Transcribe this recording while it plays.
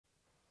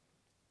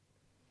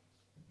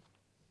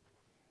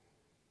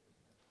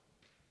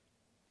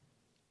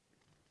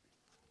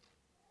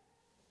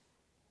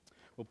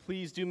Well,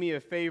 please do me a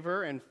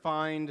favor and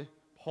find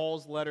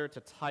Paul's letter to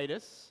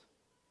Titus,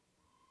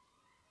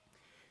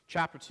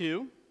 chapter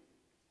 2.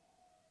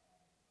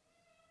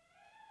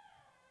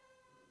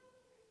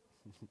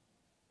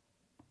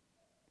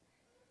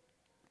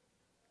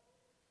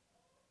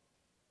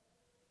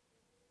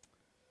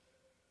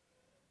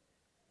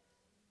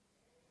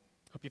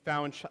 Hope you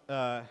found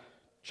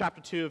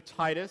chapter 2 of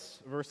Titus,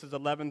 verses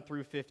 11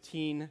 through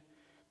 15.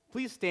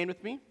 Please stand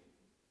with me.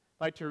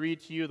 I'd like to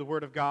read to you the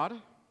Word of God.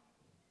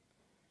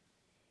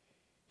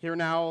 Hear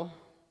now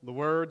the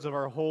words of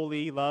our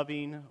holy,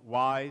 loving,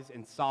 wise,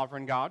 and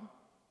sovereign God.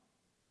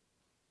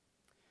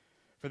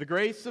 For the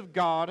grace of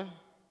God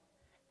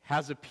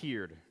has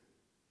appeared,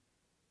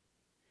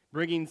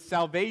 bringing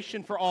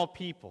salvation for all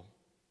people,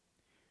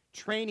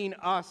 training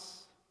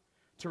us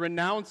to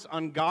renounce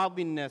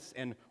ungodliness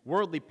and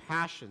worldly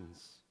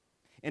passions,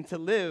 and to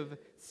live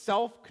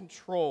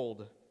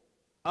self-controlled,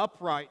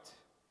 upright,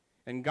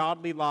 and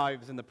godly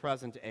lives in the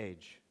present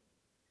age,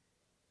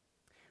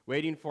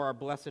 waiting for our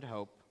blessed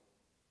hope,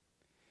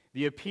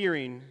 the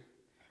appearing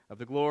of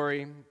the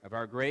glory of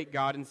our great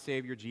God and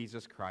Savior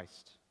Jesus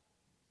Christ,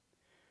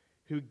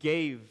 who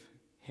gave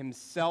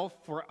himself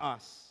for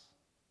us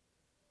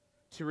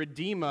to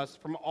redeem us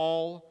from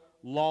all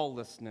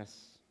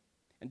lawlessness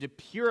and to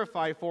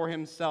purify for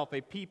himself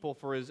a people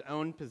for his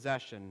own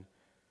possession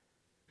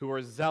who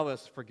are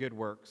zealous for good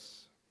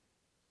works.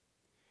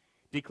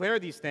 Declare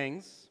these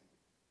things,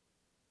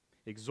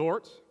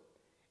 exhort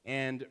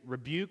and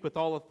rebuke with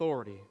all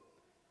authority.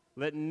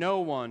 Let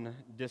no one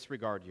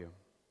disregard you.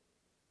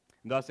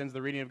 And thus ends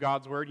the reading of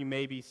God's word. You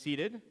may be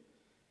seated.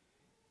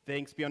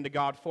 Thanks be unto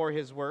God for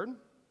his word.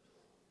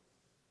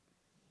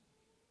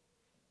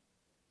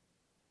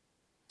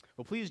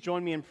 Well, please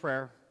join me in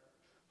prayer,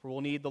 for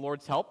we'll need the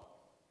Lord's help.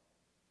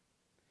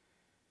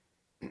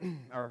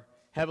 Our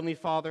Heavenly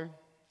Father,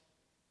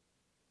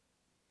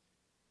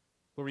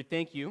 Lord, we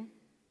thank you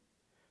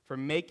for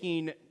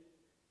making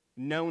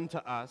known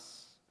to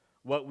us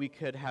what we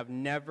could have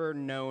never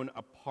known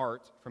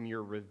apart from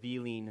your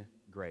revealing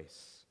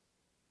grace.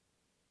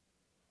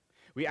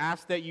 We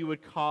ask that you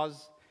would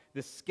cause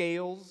the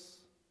scales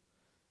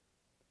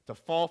to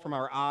fall from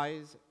our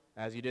eyes,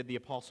 as you did the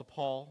Apostle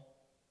Paul.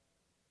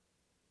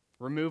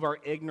 Remove our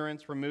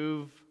ignorance,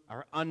 remove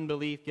our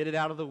unbelief, get it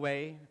out of the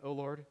way, O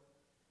Lord.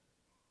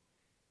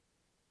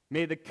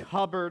 May the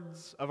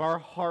cupboards of our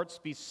hearts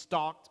be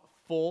stocked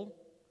full,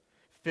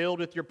 filled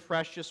with your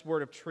precious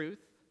word of truth.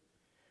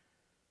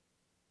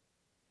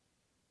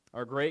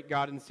 Our great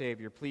God and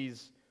Savior,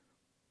 please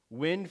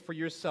win for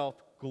yourself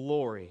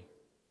glory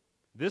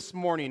this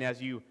morning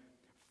as you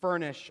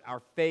furnish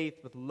our faith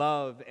with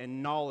love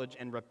and knowledge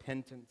and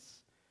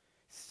repentance.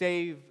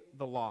 Save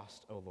the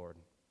lost, O Lord.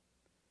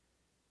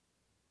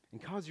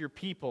 And cause your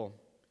people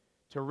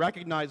to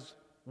recognize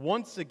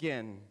once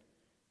again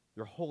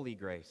your holy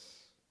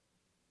grace.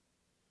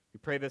 We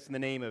pray this in the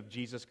name of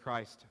Jesus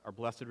Christ, our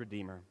blessed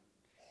Redeemer.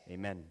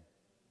 Amen.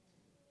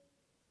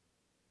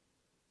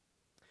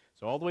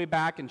 So all the way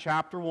back in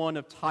chapter 1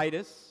 of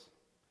Titus,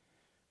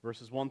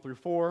 verses 1 through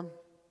 4,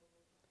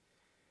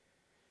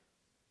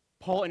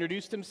 Paul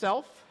introduced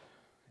himself,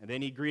 and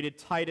then he greeted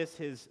Titus,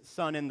 his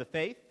son in the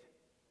faith.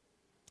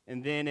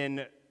 And then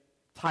in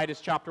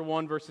Titus chapter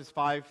 1, verses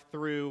 5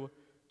 through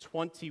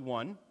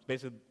 21,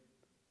 basically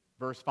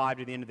verse 5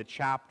 to the end of the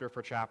chapter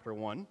for chapter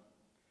 1,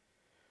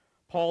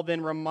 Paul then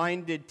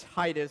reminded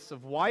Titus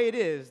of why it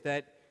is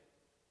that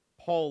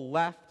Paul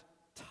left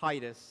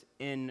Titus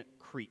in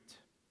Crete.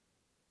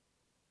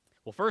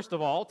 Well, first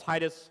of all,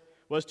 Titus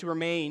was to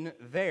remain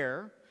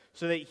there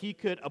so that he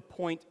could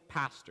appoint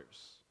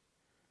pastors.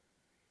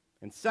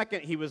 And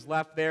second, he was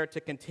left there to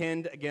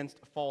contend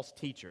against false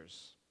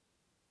teachers.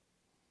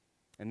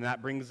 And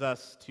that brings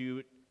us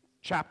to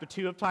chapter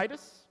 2 of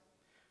Titus,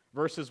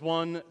 verses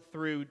 1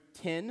 through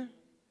 10.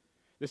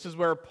 This is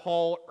where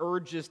Paul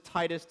urges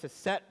Titus to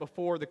set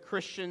before the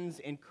Christians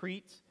in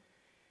Crete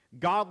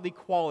godly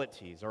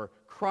qualities or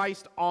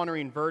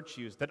Christ-honoring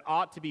virtues that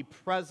ought to be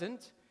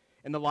present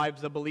in the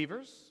lives of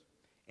believers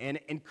and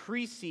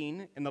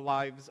increasing in the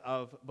lives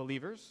of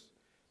believers.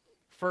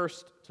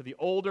 First to the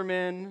older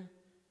men,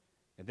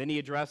 and then he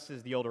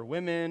addresses the older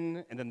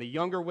women, and then the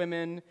younger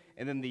women,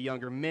 and then the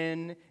younger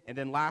men, and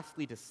then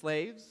lastly to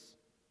slaves.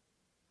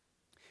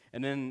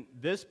 And then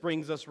this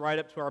brings us right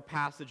up to our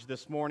passage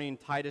this morning,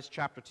 Titus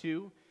chapter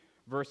 2,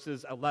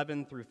 verses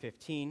 11 through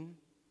 15.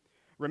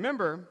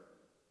 Remember,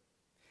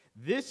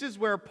 this is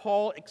where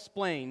Paul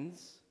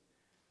explains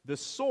the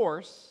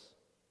source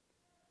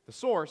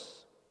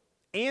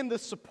and the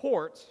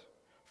support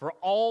for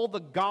all the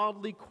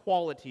godly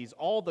qualities,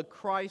 all the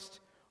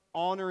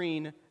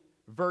Christ-honoring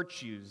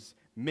virtues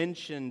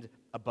mentioned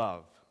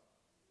above.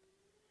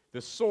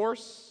 The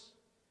source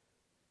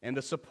and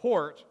the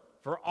support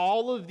for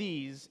all of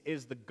these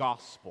is the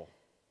gospel.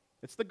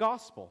 It's the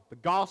gospel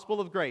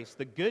of grace,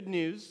 the good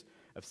news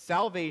of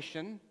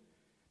salvation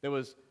that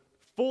was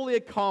fully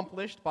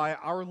accomplished by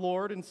our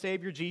Lord and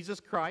Savior Jesus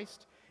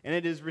Christ, and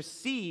it is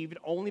received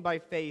only by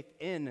faith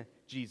in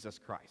Jesus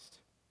Christ.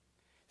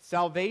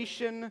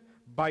 Salvation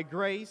by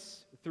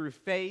grace through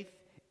faith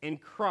in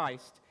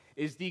Christ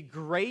is the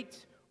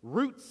great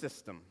root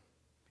system.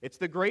 It's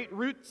the great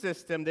root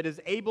system that is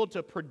able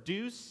to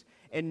produce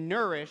and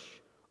nourish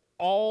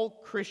all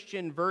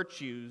Christian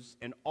virtues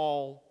in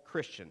all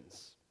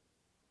Christians.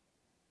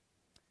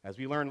 As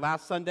we learned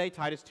last Sunday,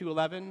 Titus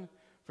 2:11,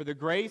 for the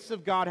grace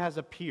of God has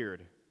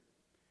appeared,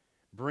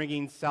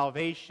 bringing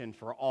salvation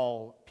for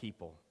all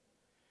people.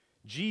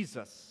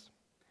 Jesus,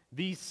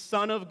 the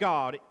Son of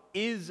God,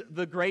 is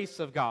the grace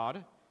of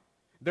God.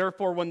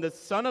 Therefore, when the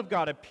Son of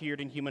God appeared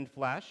in human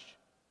flesh,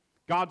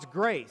 God's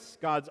grace,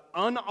 God's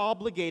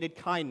unobligated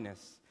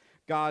kindness,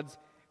 God's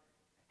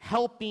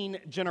helping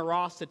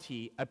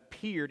generosity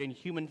appeared in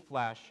human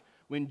flesh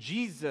when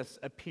Jesus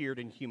appeared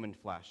in human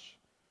flesh.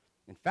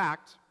 In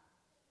fact,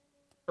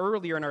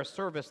 earlier in our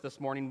service this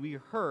morning, we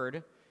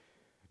heard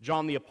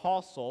John the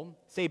Apostle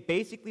say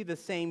basically the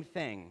same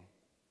thing.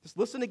 Just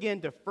listen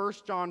again to 1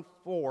 John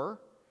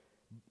 4,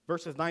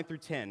 verses 9 through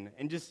 10,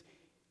 and just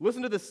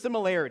listen to the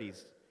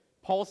similarities.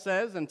 Paul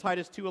says in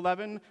Titus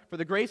 2:11, for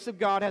the grace of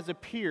God has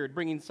appeared,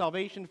 bringing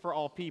salvation for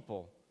all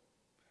people.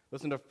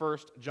 Listen to 1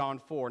 John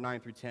 4,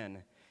 9 through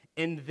 10.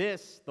 In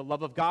this, the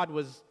love of God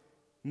was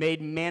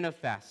made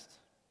manifest,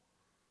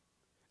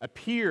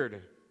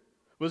 appeared,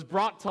 was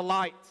brought to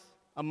light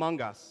among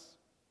us,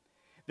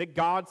 that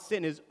God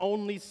sent his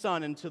only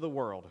Son into the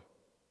world.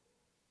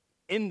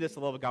 In this, the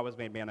love of God was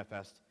made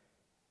manifest,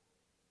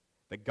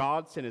 that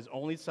God sent his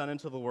only Son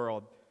into the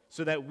world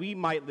so that we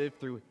might live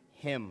through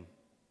him.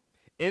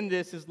 In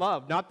this is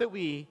love, not that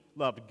we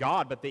loved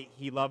God, but that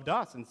he loved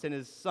us and sent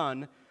his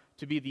Son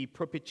to be the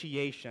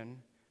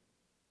propitiation.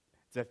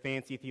 It's a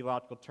fancy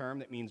theological term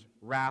that means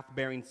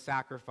wrath-bearing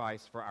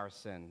sacrifice for our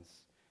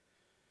sins.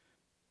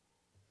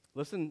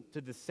 Listen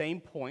to the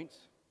same point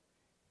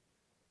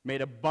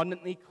made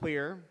abundantly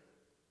clear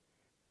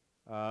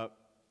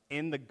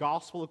in the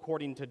Gospel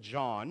according to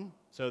John.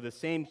 So the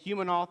same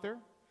human author,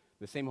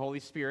 the same Holy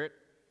Spirit,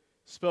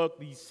 spoke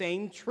these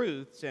same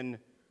truths in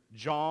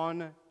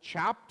John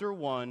chapter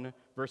 1,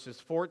 verses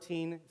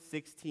 14,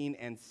 16,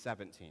 and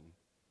 17.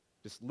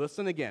 Just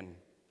listen again.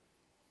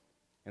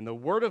 And the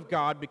Word of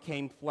God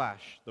became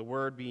flesh, the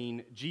Word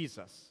being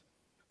Jesus.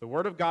 The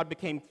Word of God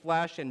became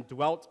flesh and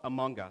dwelt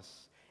among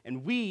us.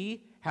 And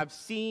we have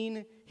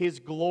seen his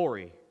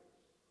glory.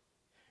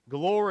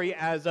 Glory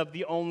as of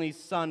the only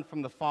Son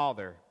from the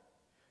Father.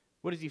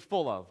 What is he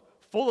full of?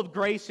 Full of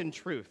grace and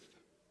truth.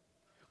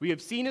 We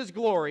have seen his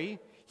glory,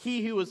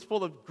 he who is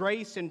full of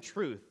grace and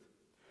truth.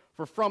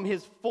 For from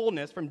his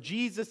fullness, from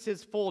Jesus'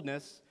 his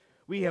fullness,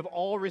 we have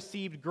all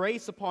received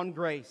grace upon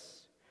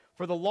grace.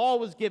 For the law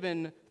was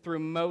given through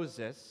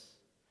Moses.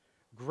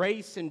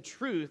 Grace and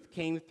truth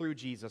came through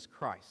Jesus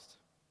Christ.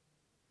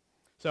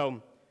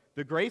 So,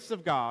 the grace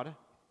of God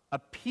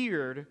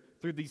appeared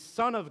through the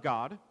Son of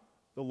God,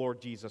 the Lord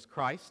Jesus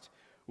Christ,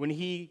 when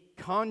he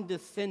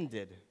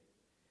condescended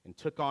and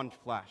took on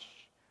flesh,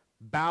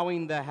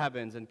 bowing the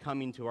heavens and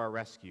coming to our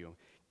rescue,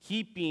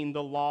 keeping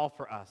the law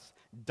for us,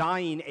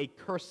 dying a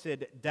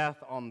cursed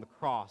death on the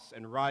cross,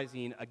 and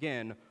rising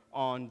again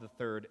on the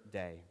third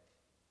day.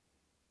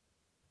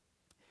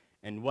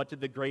 And what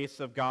did the grace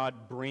of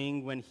God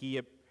bring when he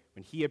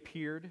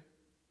appeared?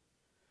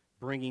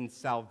 Bringing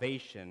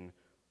salvation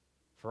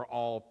for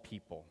all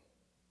people.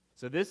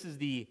 So this is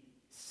the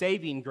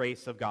saving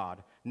grace of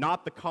God,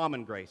 not the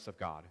common grace of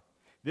God.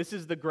 This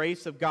is the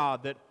grace of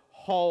God that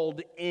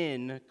hauled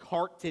in,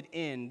 carted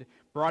in,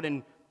 brought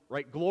in,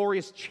 right,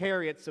 glorious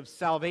chariots of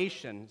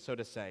salvation, so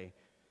to say.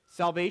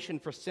 Salvation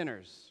for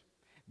sinners.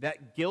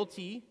 That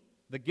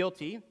the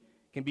guilty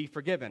can be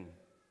forgiven.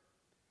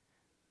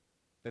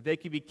 That they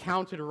can be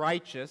counted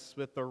righteous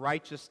with the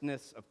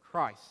righteousness of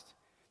Christ.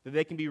 That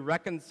they can be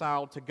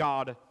reconciled to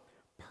God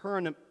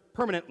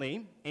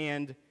permanently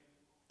and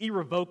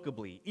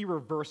irrevocably,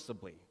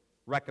 irreversibly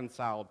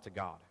reconciled to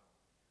God.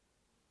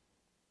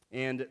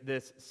 And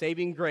this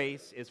saving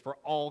grace is for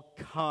all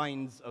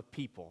kinds of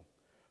people,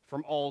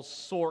 from all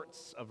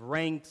sorts of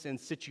ranks and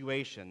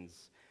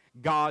situations.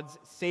 God's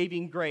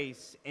saving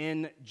grace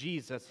in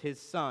Jesus,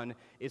 his Son,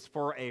 is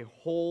for a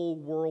whole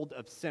world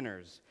of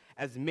sinners,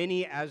 as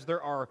many as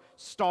there are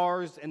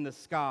stars in the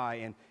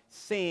sky and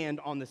sand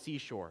on the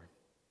seashore.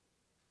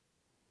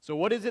 So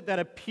what is it that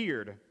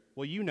appeared?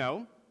 Well, you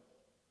know,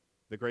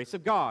 the grace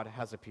of God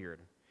has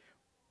appeared.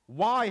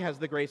 Why has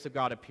the grace of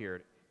God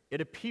appeared?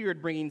 It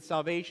appeared bringing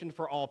salvation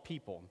for all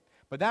people.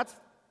 But that's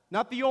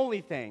not the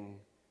only thing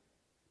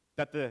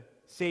that the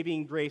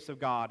saving grace of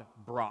God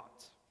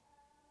brought.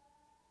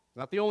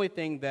 Not the only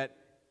thing that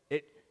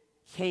it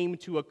came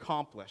to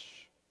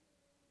accomplish.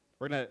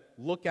 We're going to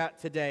look at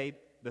today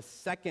the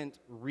second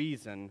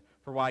reason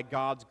for why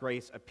God's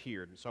grace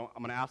appeared. So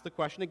I'm going to ask the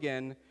question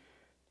again,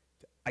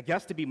 I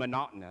guess to be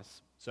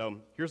monotonous. So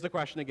here's the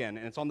question again,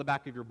 and it's on the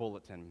back of your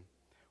bulletin.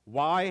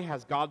 Why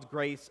has God's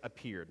grace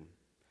appeared?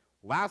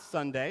 Last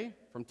Sunday,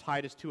 from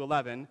Titus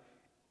 2:11,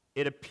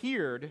 it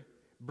appeared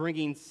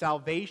bringing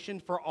salvation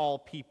for all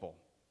people.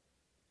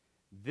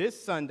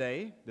 This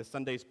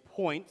Sunday's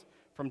point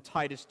from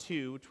Titus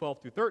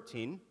 2:12 through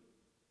 13,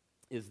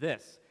 is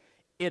this.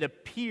 it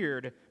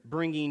appeared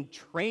bringing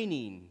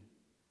training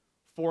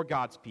for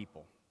God's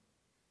people.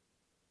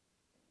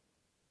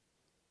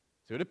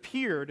 So it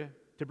appeared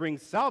to bring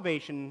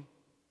salvation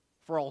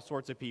for all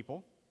sorts of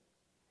people,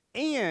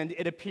 and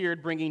it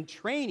appeared bringing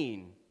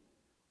training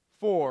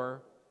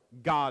for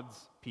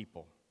God's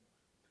people.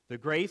 The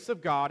grace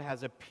of God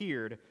has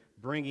appeared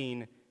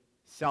bringing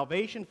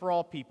salvation for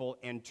all people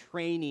and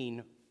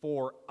training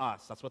for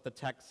us. That's what the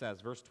text says,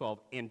 verse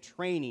 12, and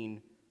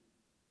training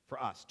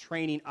for us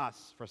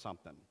for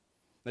something.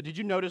 Now, did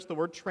you notice the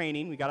word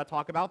training? We got to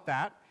talk about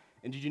that.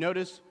 And did you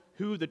notice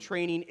who the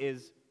training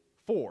is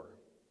for?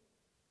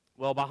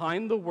 Well,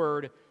 behind the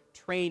word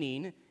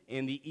training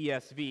in the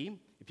ESV,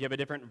 if you have a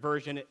different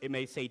version, it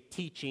may say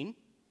teaching.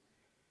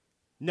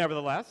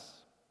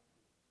 Nevertheless,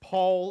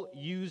 Paul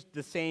used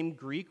the same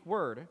Greek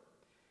word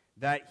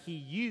that he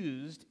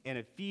used in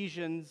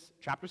Ephesians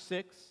chapter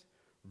 6,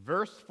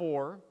 verse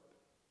 4,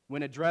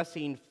 when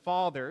addressing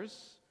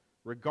fathers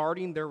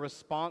regarding their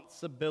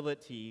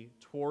responsibility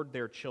toward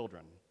their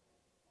children.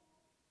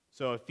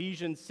 So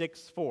Ephesians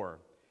 6:4,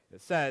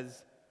 it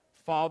says,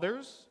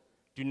 "Fathers,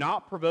 do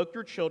not provoke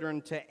your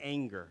children to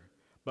anger,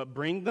 but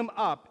bring them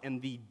up in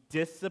the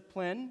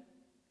discipline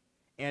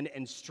and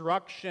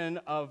instruction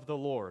of the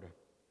Lord."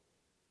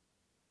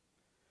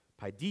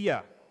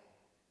 Paideia,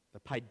 the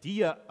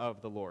paideia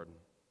of the Lord.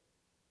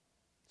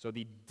 So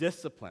the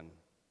discipline.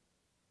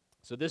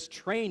 So this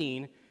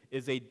training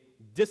is a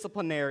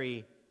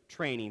disciplinary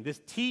training. This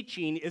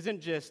teaching isn't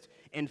just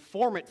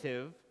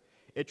informative.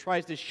 It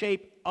tries to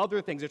shape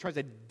other things. It tries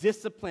to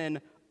discipline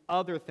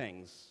other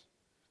things.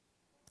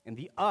 And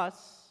the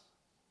us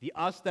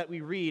that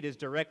we read is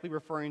directly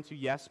referring to,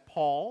 yes,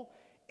 Paul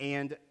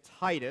and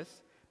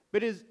Titus,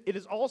 but it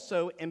is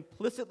also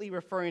implicitly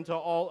referring to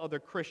all other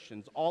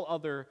Christians, all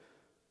other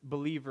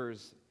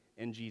believers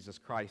in Jesus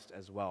Christ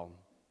as well.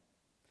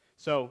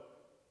 So,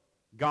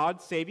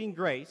 God's saving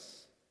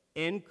grace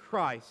in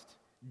Christ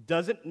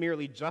doesn't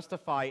merely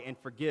justify and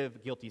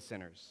forgive guilty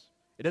sinners.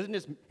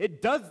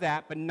 It does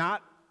that, but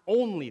not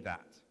only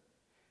that.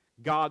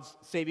 God's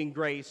saving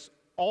grace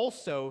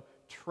also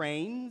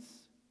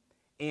trains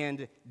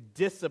and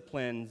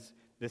disciplines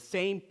the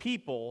same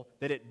people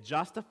that it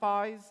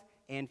justifies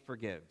and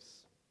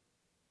forgives.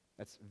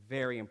 That's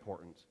very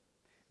important.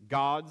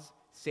 God's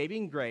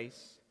saving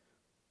grace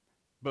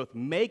both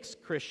makes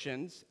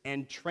Christians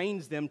and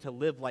trains them to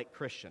live like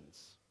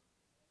Christians.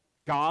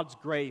 God's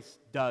grace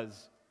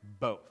does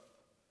both.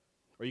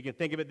 Or you can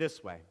think of it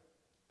this way.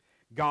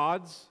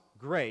 God's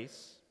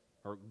grace,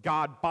 or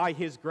God by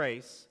his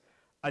grace,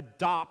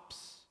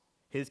 adopts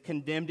his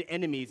condemned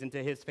enemies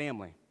into his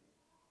family.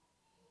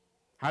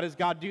 How does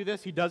God do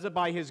this? He does it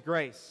by his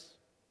grace.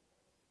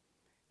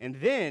 And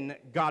then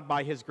God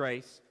by his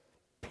grace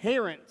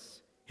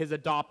parents his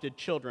adopted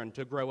children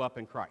to grow up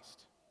in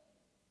Christ.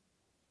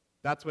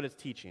 That's what it's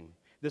teaching.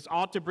 This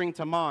ought to bring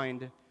to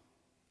mind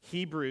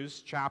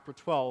Hebrews chapter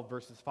 12,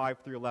 verses 5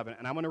 through 11.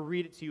 And I'm going to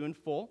read it to you in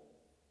full.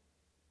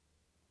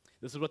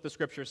 This is what the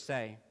scriptures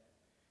say.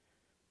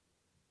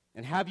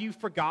 "And have you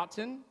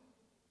forgotten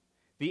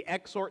the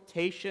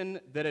exhortation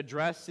that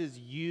addresses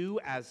you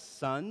as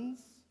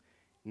sons?"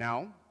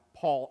 Now,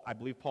 I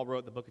believe Paul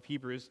wrote the book of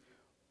Hebrews.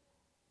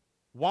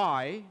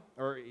 Why?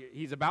 Or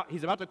he's about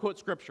to quote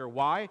scripture.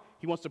 Why?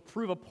 He wants to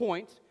prove a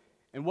point.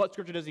 And what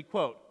scripture does he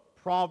quote?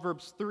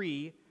 Proverbs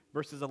 3,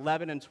 verses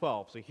 11 and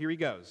 12. So here he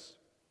goes.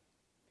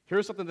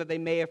 Here's something that they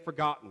may have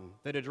forgotten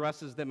that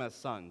addresses them as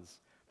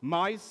sons.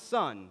 "My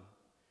son,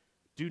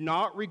 do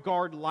not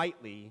regard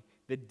lightly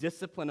the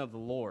discipline of the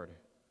Lord,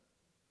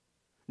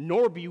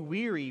 nor be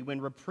weary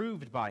when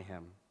reproved by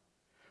him.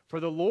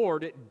 For the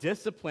Lord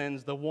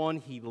disciplines the one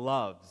he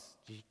loves."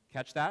 Did you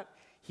catch that?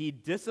 He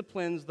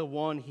disciplines the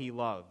one he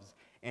loves,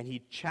 and he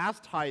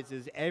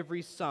chastises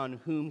every son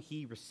whom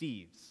he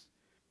receives.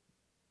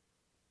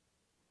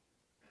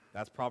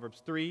 That's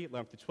Proverbs 3,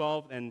 11 through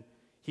 12, and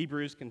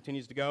Hebrews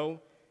continues to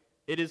go.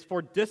 "It is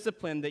for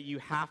discipline that you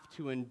have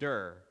to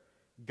endure.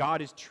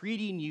 God is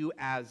treating you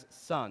as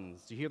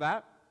sons." Do you hear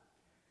that?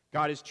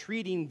 God is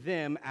treating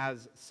them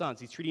as sons.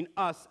 He's treating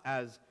us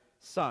as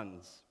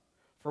sons.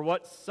 "For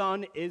what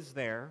son is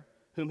there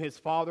whom his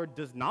father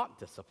does not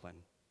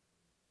discipline?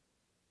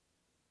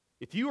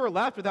 If you are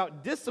left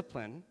without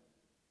discipline,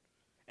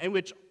 in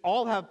which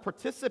all have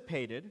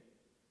participated,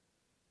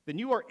 then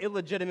you are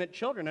illegitimate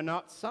children and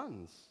not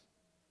sons.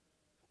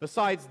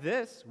 Besides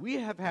this, we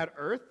have had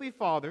earthly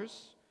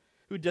fathers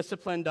who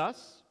disciplined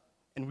us,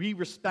 and we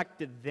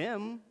respected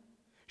them.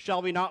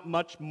 Shall we not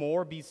much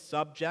more be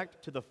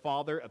subject to the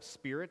Father of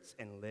spirits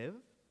and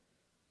live?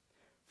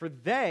 For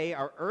they,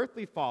 our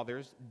earthly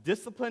fathers,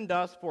 disciplined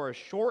us for a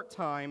short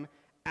time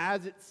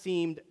as it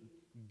seemed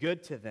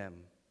good to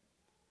them.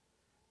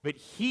 But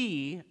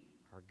he,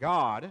 our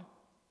God,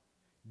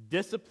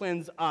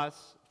 disciplines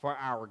us for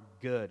our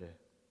good,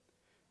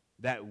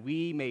 that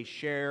we may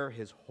share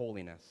his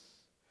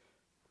holiness.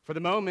 For the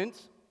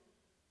moment,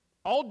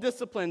 all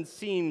discipline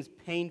seems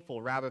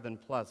painful rather than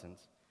pleasant,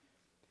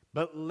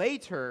 but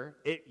later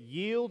it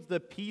yields the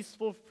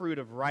peaceful fruit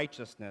of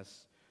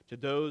righteousness to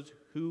those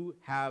who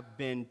have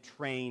been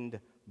trained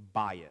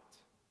by it.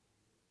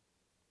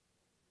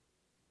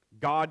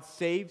 God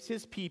saves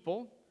his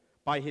people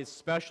by his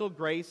special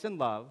grace and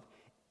love,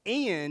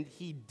 and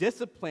he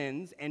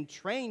disciplines and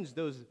trains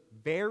those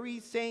very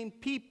same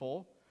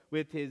people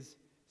with his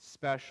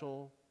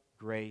special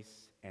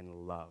grace and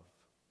love.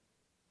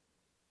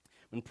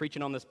 When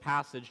preaching on this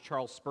passage,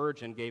 Charles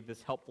Spurgeon gave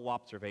this helpful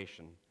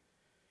observation.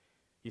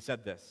 He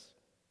said this: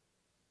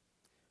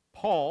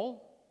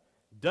 Paul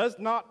does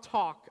not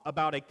talk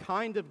about a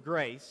kind of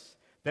grace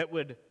that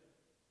would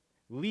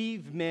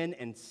leave men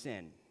in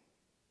sin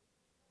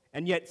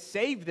and yet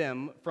save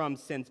them from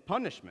sin's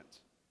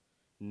punishment.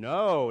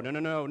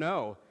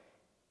 No.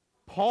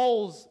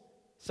 Paul's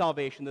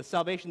salvation, the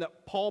salvation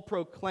that Paul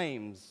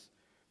proclaims,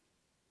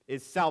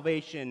 is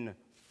salvation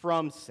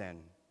from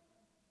sin.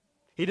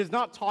 He does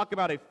not talk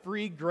about a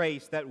free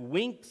grace that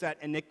winks at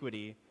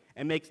iniquity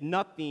and makes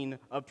nothing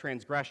of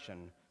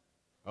transgression.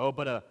 Oh,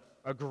 but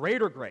a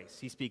greater grace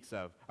he speaks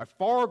of, a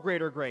far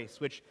greater grace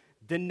which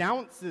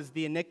denounces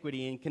the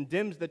iniquity and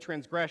condemns the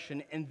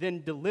transgression and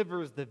then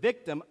delivers the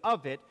victim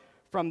of it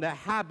from the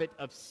habit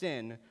of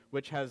sin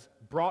which has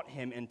brought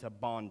him into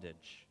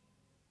bondage.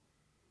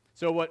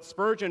 So what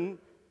Spurgeon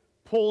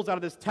pulls out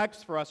of this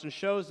text for us and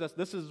shows us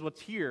this is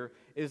what's here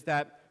is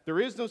that there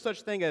is no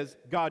such thing as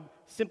God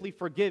simply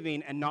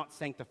forgiving and not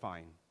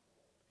sanctifying,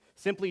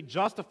 simply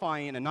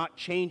justifying and not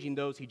changing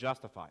those he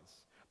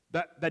justifies.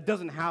 That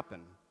doesn't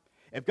happen.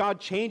 If God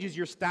changes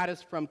your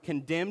status from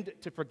condemned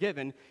to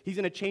forgiven, he's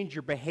going to change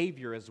your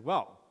behavior as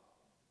well.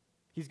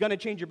 He's going to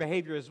change your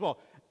behavior as well.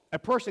 A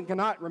person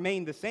cannot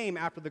remain the same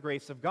after the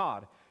grace of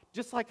God,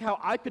 just like how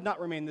I could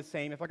not remain the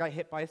same if I got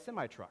hit by a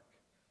semi-truck.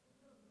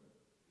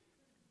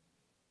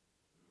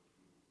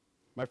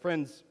 My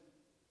friends,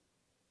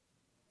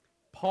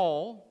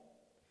 Paul,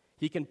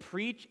 he can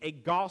preach a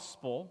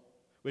gospel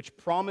which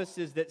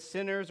promises that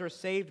sinners are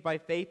saved by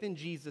faith in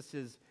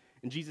Jesus'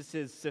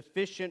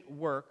 sufficient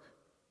work,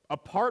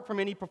 apart from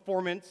any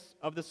performance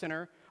of the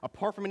sinner,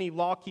 apart from any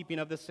law-keeping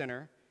of the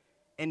sinner,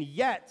 and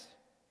yet,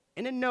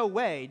 and in no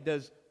way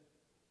does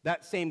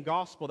that same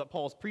gospel that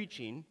Paul's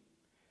preaching,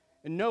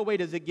 in no way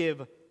does it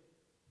give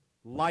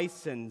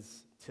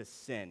license to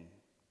sin,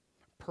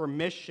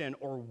 permission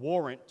or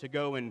warrant to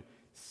go and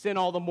sin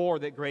all the more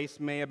that grace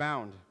may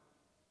abound.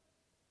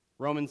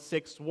 Romans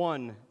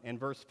 6:1 and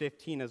verse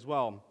 15 as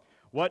well.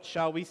 What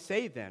shall we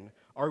say then?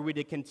 Are we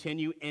to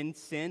continue in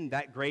sin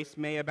that grace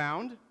may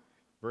abound?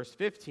 Verse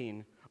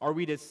 15. Are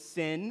we to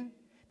sin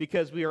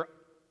because we are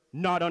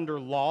not under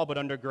law but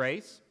under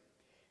grace?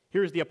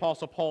 Here's the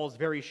Apostle Paul's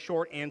very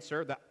short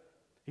answer. That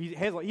he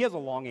has a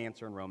long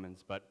answer in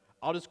Romans, but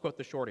I'll just quote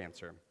the short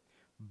answer.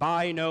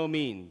 By no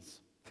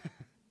means.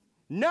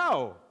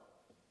 No,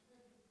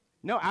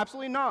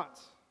 absolutely not.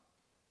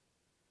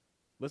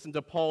 Listen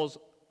to Paul's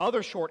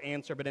other short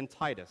answer, but in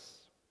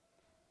Titus.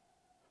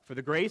 For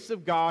the grace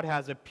of God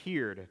has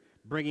appeared,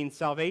 bringing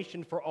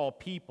salvation for all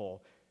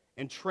people,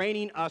 and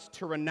training us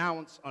to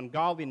renounce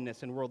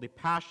ungodliness and worldly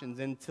passions,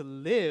 and to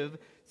live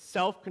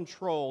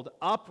self-controlled,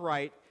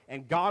 upright,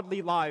 and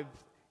godly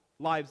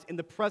lives in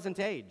the present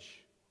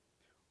age,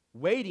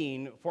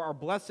 waiting for our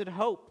blessed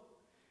hope,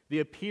 the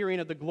appearing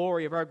of the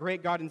glory of our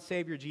great God and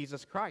Savior,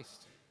 Jesus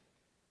Christ.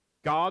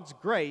 God's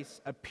grace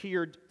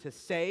appeared to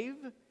save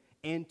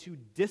and to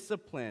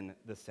discipline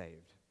the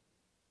saved.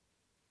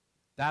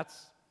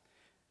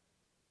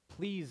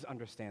 Please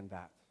understand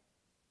that.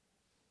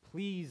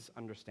 Please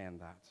understand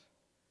that.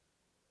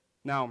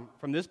 Now,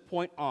 from this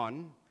point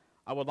on,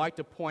 I would like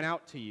to point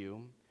out to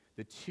you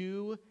the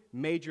two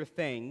major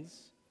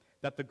things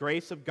that the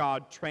grace of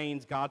God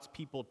trains God's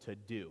people to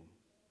do.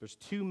 There's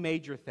two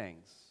major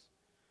things.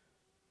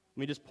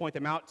 Let me just point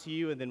them out to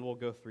you, and then we'll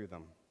go through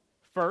them.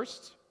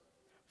 First,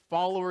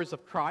 followers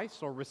of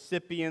Christ, or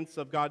recipients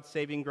of God's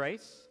saving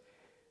grace,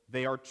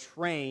 they are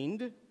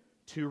trained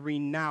to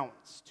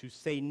renounce, to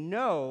say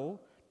no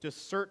to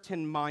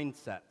certain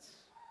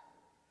mindsets,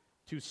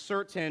 to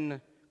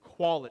certain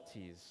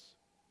qualities,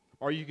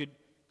 or you could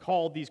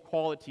call these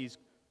qualities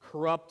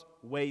corrupt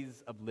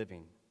ways of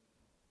living.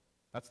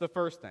 That's the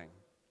first thing.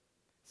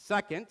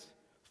 Second,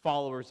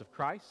 followers of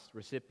Christ,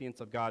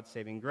 recipients of God's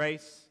saving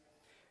grace,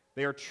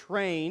 they are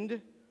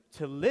trained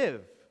to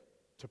live,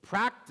 to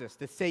practice,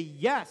 to say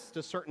yes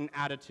to certain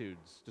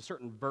attitudes, to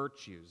certain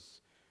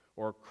virtues,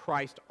 or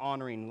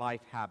Christ-honoring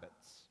life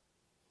habits.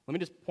 Let me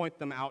just point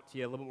them out to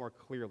you a little bit more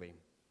clearly.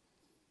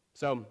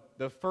 So,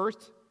 the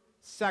first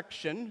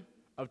section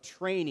of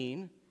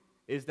training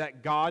is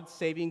that God's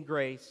saving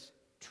grace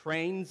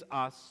trains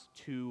us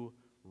to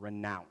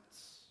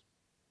renounce.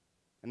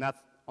 And that's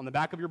on the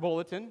back of your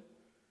bulletin.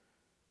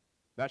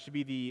 That should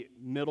be the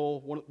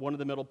middle, one of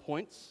the middle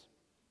points.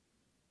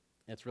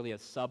 It's really a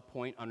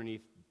sub-point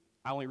underneath.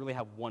 I only really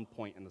have one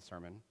point in the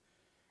sermon,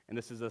 and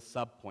this is a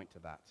sub-point to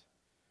that.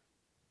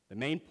 The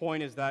main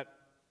point is that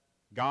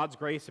God's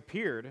grace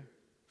appeared,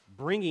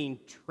 bringing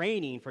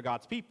training for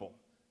God's people.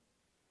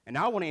 And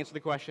now I want to answer the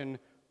question,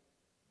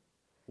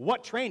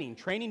 what training?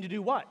 Training to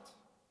do what?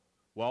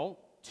 Well,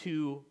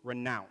 to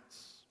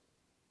renounce,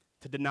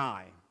 to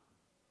deny,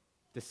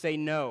 To say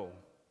no.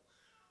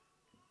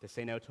 To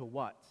say no to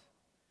what?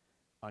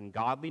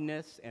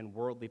 Ungodliness and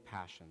worldly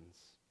passions.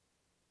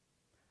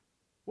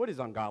 What is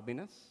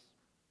ungodliness?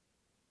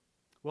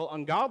 Well,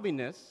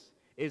 ungodliness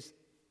is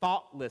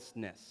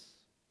thoughtlessness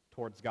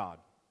towards God.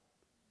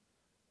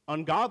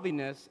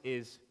 Ungodliness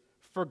is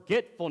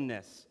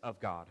forgetfulness of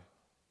God.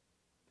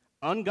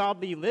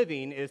 Ungodly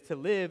living is to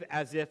live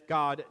as if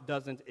God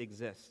doesn't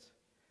exist.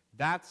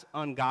 That's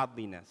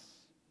ungodliness.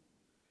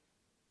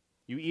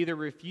 You either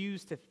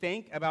refuse to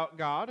think about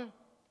God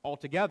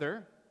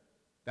altogether,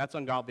 that's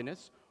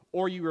ungodliness,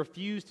 or you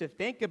refuse to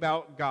think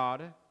about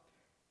God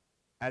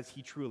as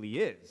he truly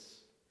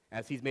is,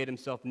 as he's made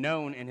himself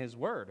known in his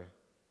word.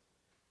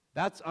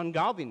 That's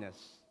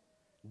ungodliness,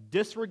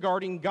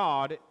 disregarding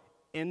God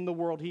in the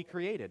world he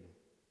created,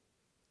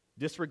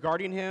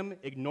 disregarding him,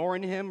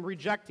 ignoring him,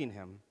 rejecting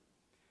him.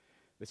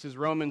 This is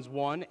Romans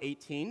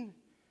 1:18,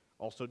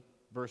 also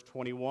verse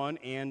 21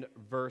 and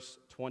verse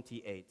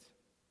 28.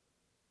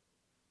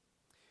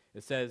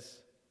 It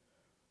says,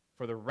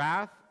 "For the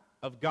wrath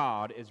of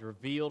God is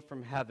revealed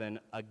from heaven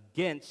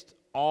against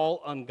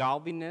all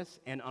ungodliness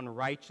and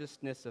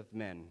unrighteousness of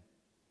men."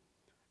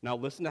 Now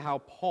listen to how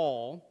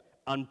Paul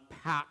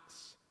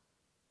unpacks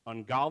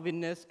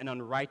ungodliness and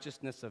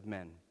unrighteousness of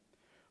men.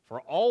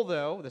 "For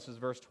although," this is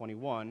verse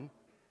 21,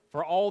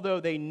 "for although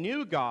they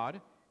knew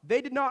God,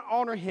 they did not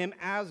honor him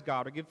as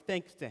God or give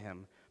thanks to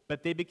him,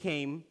 but they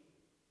became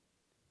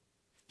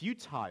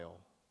futile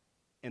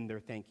in their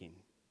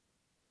thinking."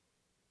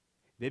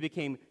 They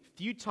became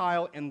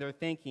futile in their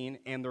thinking,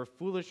 and their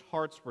foolish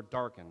hearts were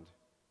darkened.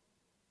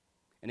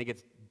 And it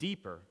gets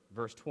deeper,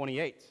 verse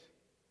 28.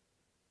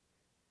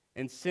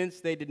 "And since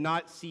they did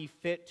not see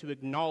fit to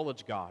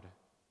acknowledge God,"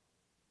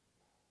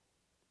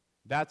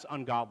 that's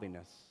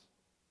ungodliness.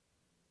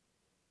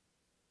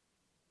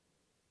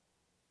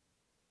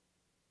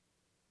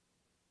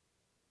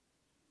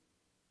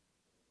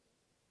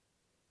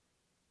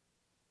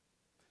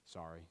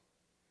 Sorry.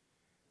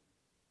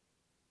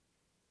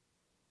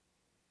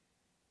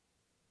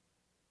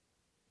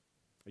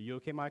 Are you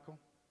okay, Michael?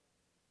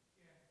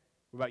 Yeah.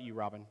 What about you,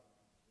 Robin?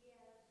 Yes.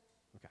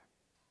 Okay.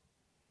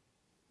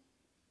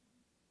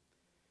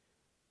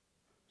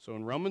 So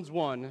in Romans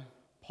 1,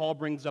 Paul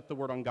brings up the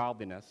word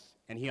ungodliness,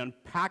 and he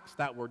unpacks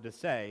that word to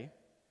say,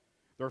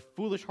 their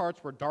foolish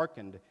hearts were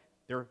darkened,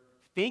 their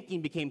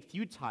thinking became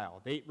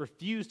futile. They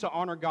refused to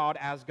honor God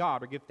as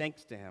God or give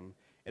thanks to him.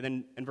 And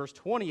then in verse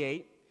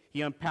 28,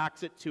 he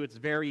unpacks it to its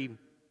very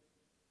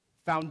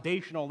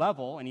foundational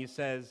level, and he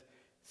says,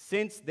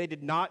 since they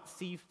did not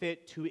see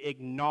fit to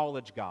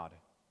acknowledge God.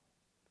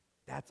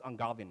 That's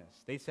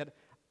ungodliness. They said,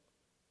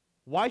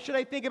 why should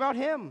I think about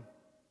him?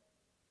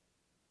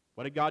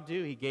 What did God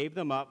do? He gave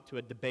them up to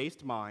a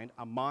debased mind,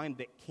 a mind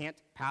that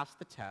can't pass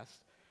the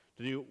test,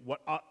 to do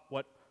what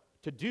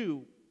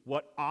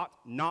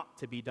ought not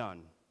to be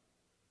done.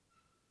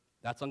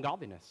 That's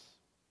ungodliness.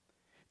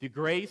 The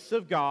grace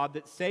of God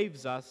that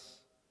saves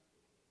us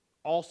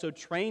also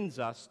trains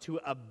us to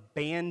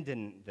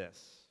abandon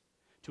this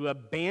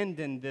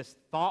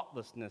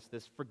thoughtlessness,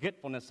 this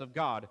forgetfulness of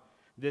God,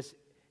 this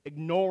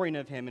ignoring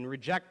of him and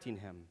rejecting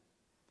him.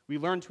 We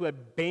learn to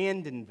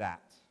abandon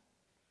that.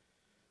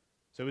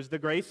 So is the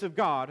grace of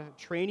God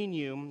training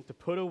you to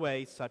put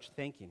away such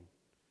thinking?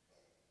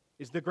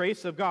 Is the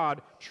grace of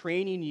God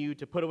training you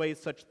to put away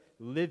such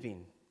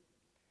living?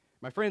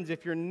 My friends,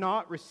 if you're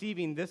not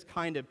receiving this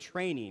kind of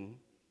training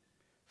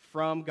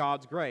from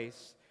God's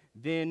grace,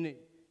 then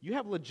you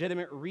have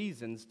legitimate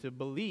reasons to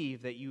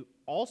believe that you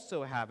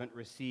also haven't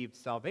received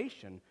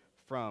salvation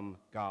from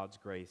God's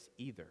grace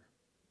either.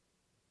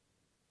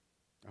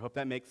 I hope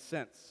that makes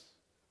sense.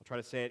 I'll try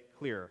to say it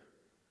clear.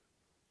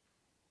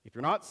 If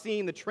you're not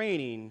seeing the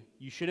training,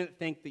 you shouldn't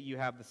think that you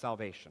have the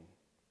salvation.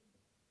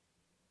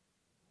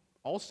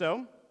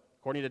 Also,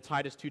 according to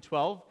Titus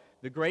 2:12,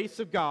 the grace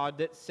of God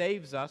that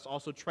saves us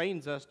also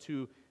trains us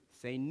to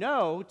say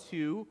no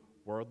to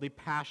worldly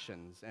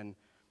passions. And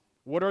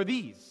what are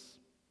these?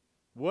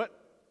 What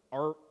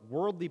are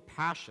worldly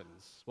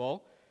passions?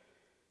 Well,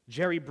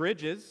 Jerry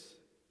Bridges,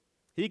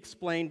 he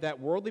explained that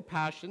worldly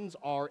passions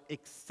are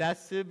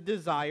excessive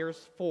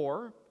desires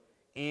for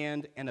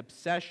and an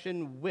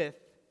obsession with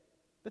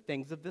the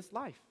things of this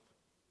life,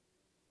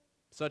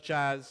 such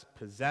as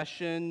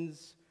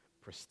possessions,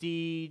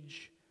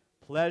 prestige,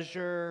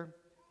 pleasure,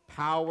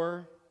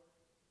 power.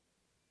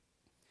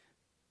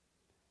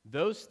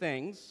 Those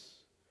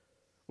things,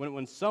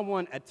 when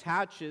someone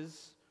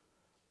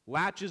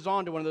latches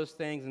onto one of those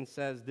things and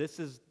says,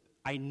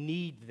 I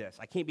need this.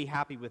 I can't be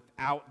happy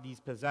without these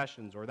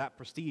possessions or that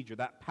prestige or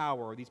that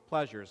power or these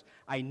pleasures.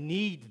 I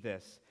need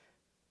this.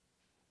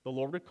 The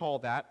Lord would call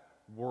that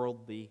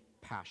worldly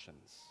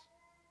passions.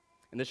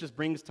 And this just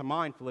brings to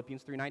mind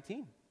Philippians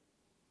 3:19,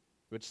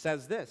 which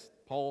says this.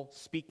 Paul,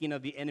 speaking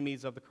of the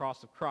enemies of the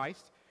cross of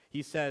Christ,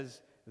 he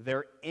says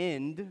their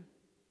end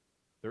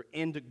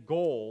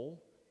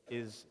goal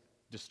is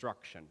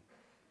destruction.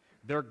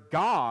 Their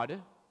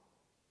God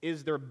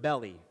is their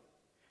belly.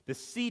 The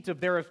seat of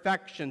their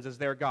affections is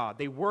their God.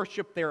 They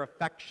worship their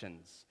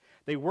affections.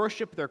 They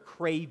worship their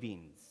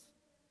cravings.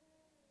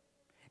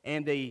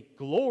 And they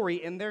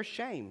glory in their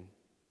shame.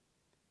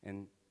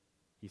 And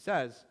he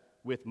says,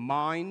 with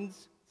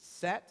minds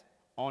set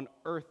on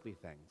earthly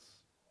things.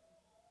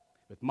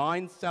 With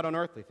minds set on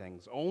earthly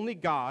things. Only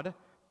God,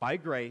 by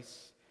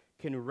grace,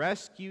 can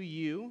rescue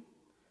you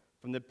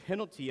from the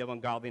penalty of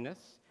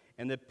ungodliness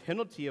and the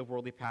penalty of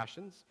worldly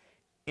passions.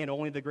 And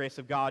only the grace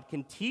of God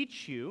can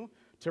teach you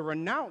to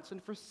renounce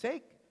and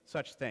forsake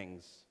such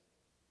things.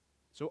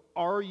 So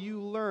are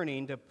you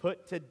learning to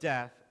put to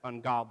death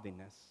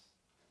ungodliness?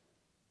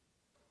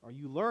 Are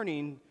you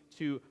learning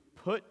to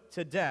put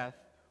to death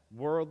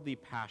worldly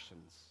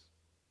passions?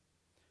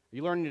 Are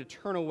you learning to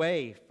turn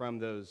away from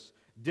those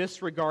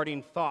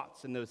disregarding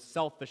thoughts and those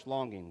selfish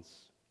longings?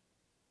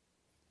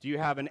 Do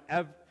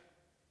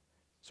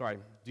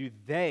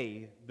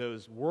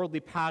those worldly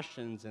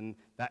passions and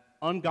that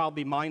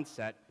ungodly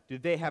mindset, do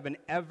they have an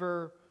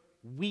ever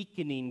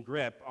weakening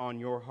grip on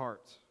your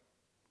heart?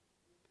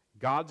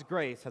 God's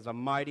grace has a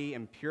mighty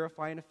and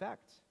purifying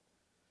effect.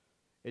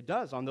 It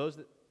does on those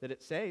that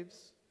it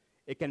saves.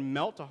 It can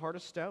melt a heart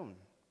of stone.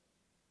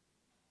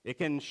 It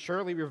can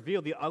surely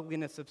reveal the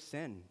ugliness of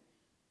sin.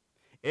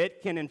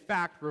 It can, in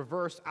fact,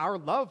 reverse our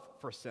love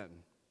for sin.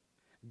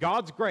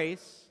 God's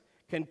grace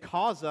can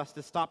cause us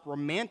to stop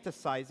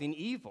romanticizing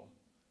evil.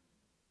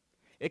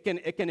 It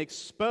can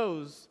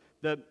expose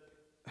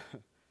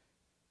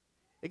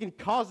it can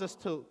cause us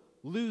to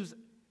lose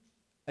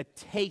a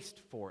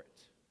taste for it.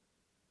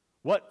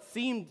 What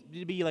seemed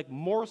to be like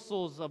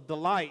morsels of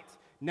delight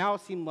now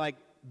seem like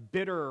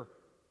bitter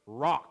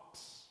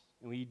rocks,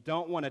 and we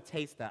don't want to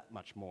taste that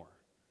much more.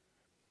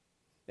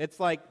 It's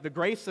like the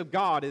grace of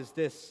God is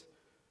this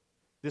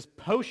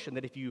potion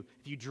that if you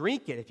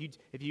drink it,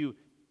 if you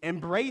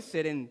embrace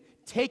it and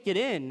take it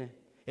in,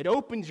 it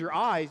opens your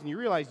eyes and you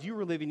realize you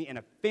were living in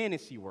a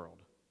fantasy world.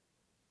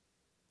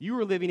 You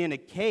were living in a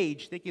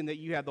cage thinking that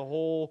you had the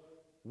whole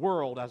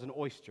world as an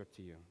oyster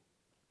to you.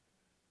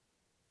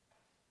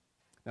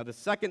 Now, the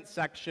second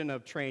section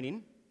of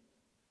training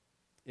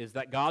is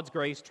that God's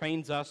grace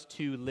trains us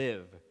to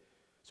live.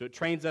 So it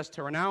trains us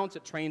to renounce,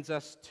 it trains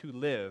us to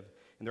live.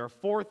 And there are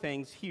four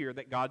things here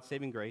that God's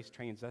saving grace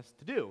trains us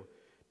to do.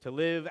 To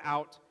live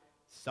out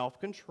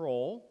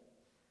self-control,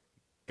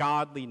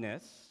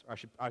 godliness, or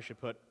I should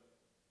put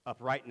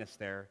uprightness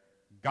there,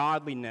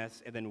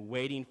 godliness, and then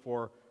waiting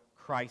for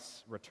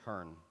Christ's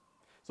return.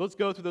 So let's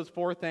go through those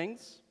four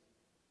things.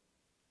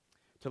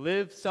 To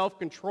live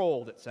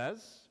self-controlled, it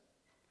says.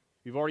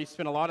 We've already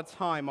spent a lot of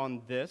time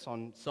on this,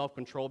 on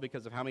self-control,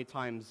 because of how many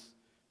times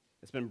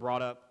it's been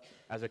brought up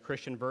as a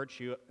Christian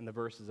virtue in the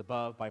verses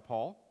above by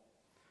Paul.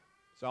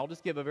 So I'll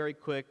just give a very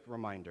quick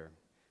reminder.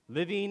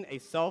 Living in a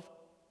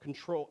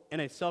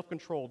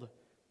self-controlled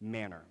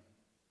manner.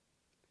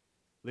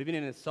 Living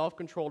in a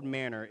self-controlled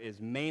manner is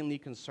mainly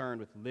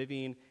concerned with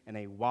living in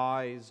a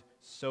wise,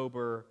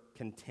 sober,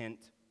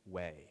 content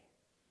way.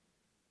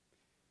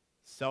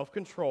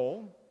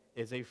 Self-control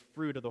is a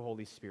fruit of the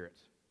Holy Spirit.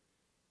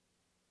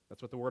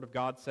 That's what the Word of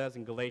God says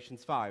in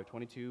Galatians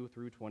 5:22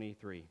 through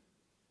 23.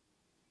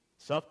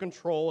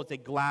 Self-control is a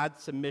glad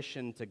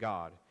submission to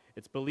God.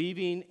 It's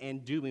believing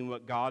and doing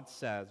what God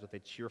says with a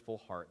cheerful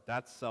heart.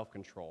 That's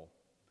self-control.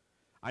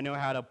 I know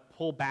how to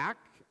pull back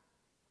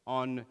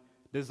on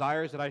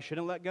desires that I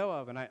shouldn't let go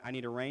of, and I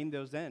need to rein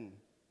those in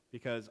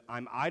because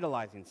I'm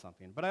idolizing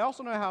something. But I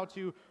also know how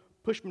to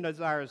push my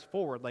desires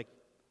forward, like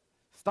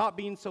stop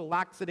being so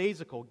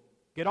lackadaisical,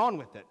 get on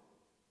with it.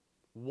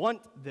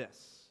 Want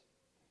this.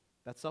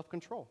 That's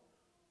self-control.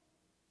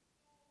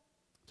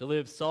 To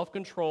live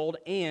self-controlled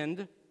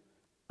and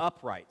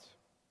upright.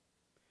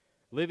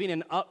 Living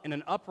in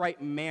an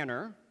upright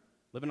manner,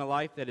 living a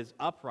life that is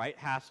upright,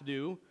 has to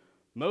do,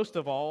 most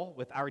of all,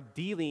 with our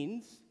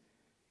dealings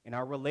and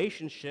our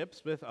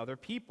relationships with other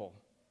people.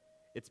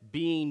 It's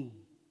being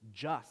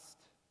just.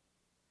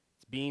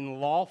 It's being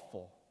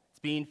lawful. It's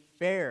being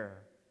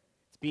fair.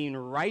 It's being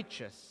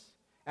righteous,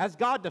 as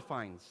God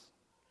defines.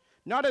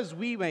 Not as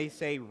we may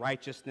say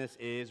righteousness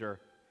is or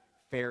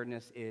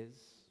fairness is.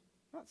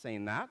 I'm not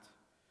saying that.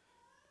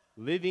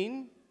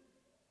 Living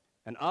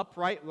an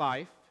upright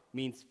life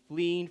means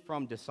fleeing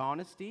from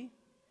dishonesty,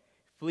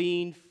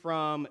 fleeing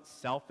from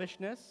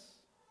selfishness.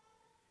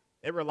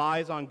 It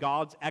relies on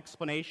God's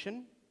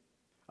explanation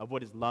of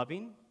what is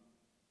loving,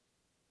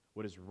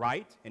 what is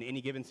right in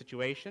any given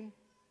situation.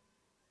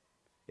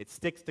 It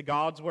sticks to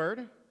God's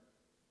word.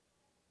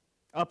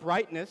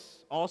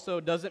 Uprightness also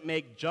doesn't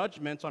make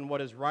judgments on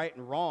what is right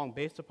and wrong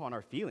based upon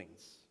our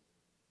feelings.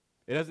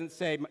 It doesn't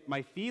say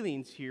my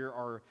feelings here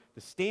are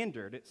the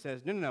standard. It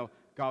says, no,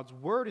 God's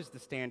word is the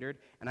standard,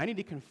 and I need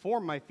to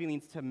conform my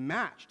feelings to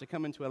match, to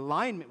come into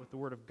alignment with the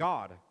word of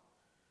God.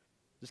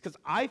 Just because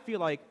I feel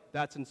like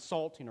that's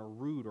insulting or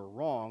rude or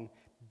wrong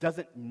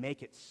doesn't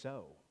make it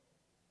so.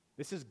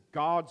 This is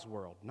God's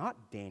world,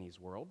 not Danny's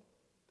world.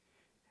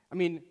 I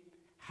mean,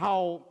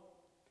 how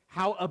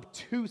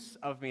obtuse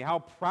of me, how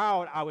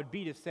proud I would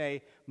be to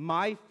say,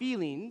 my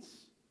feelings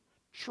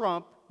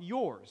trump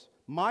yours.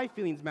 My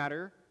feelings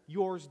matter,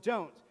 yours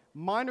don't.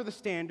 Mine are the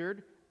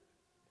standard,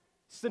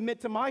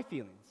 submit to my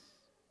feelings.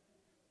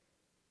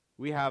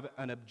 We have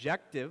an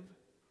objective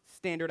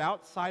standard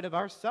outside of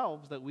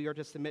ourselves that we are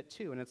to submit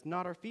to, and it's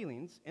not our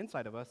feelings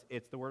inside of us,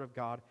 it's the Word of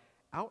God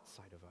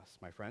outside of us,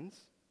 my friends.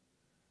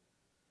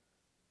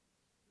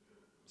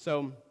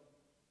 So,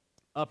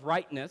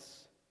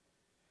 uprightness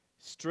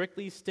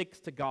strictly sticks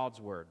to God's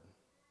Word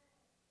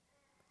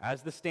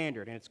as the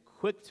standard, and it's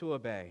quick to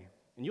obey.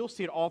 And you'll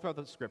see it all throughout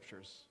the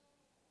Scriptures.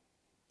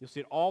 You'll see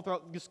it all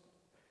throughout. Just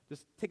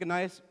take a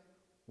nice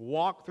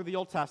walk through the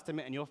Old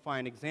Testament, and you'll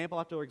find example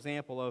after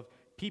example of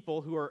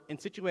people who are in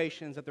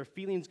situations that their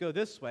feelings go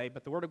this way,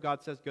 but the Word of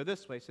God says go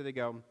this way, so they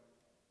go,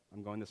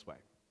 I'm going this way.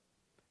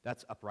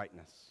 That's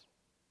uprightness.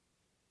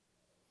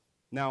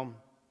 Now,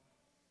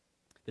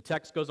 the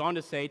text goes on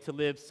to say to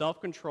live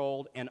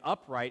self-controlled and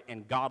upright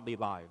and godly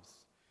lives.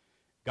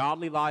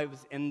 Godly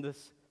lives in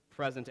this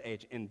present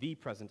age, in the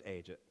present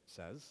age, it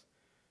says.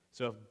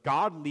 So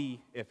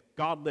if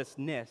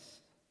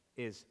godlessness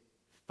is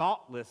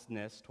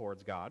thoughtlessness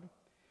towards God,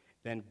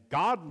 then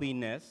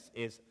godliness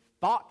is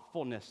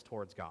thoughtfulness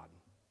towards God.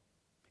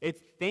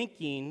 It's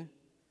thinking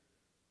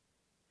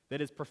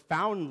that is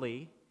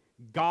profoundly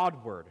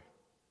Godward.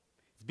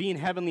 It's being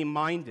heavenly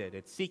minded.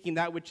 It's seeking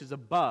that which is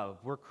above,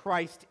 where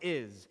Christ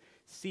is,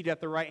 seated at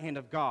the right hand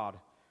of God.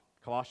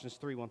 Colossians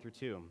 3, 1 through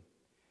 2.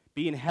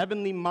 Being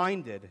heavenly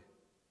minded,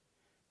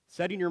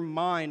 setting your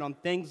mind on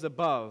things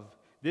above.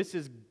 This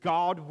is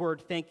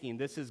Godward thinking.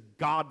 This is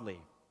godly.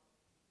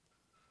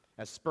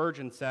 As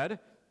Spurgeon said,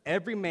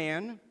 every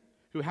man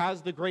who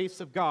has the grace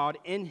of God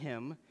in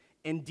him,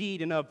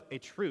 indeed and of a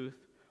truth,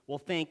 will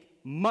think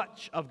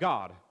much of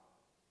God.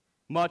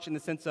 Much in the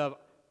sense of,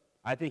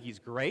 I think he's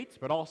great,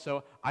 but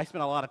also I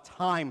spend a lot of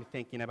time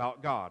thinking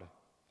about God.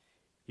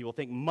 He will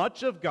think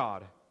much of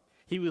God.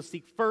 He will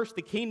seek first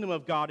the kingdom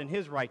of God and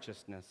his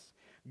righteousness.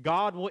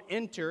 God will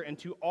enter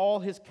into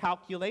all his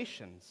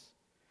calculations.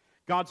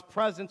 God's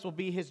presence will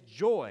be his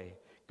joy.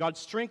 God's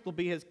strength will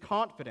be his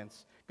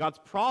confidence. God's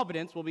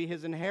providence will be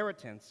his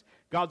inheritance.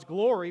 God's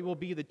glory will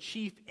be the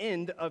chief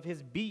end of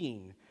his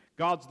being.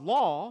 God's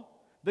law,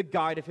 the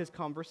guide of his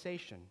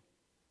conversation.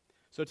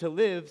 So to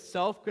live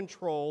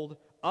self-controlled,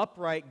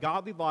 upright,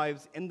 godly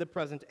lives in the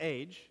present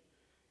age,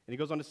 and he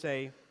goes on to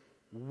say,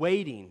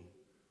 waiting.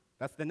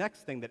 That's the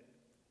next thing that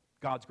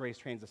God's grace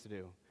trains us to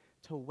do,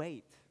 to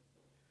wait.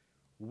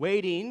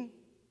 Waiting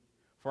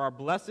for our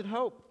blessed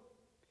hope,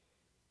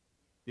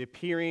 the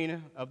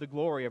appearing of the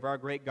glory of our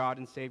great God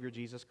and Savior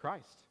Jesus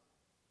Christ.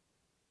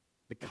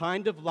 The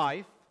kind of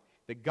life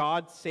that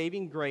God's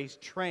saving grace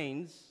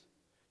trains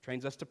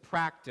us to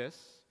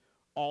practice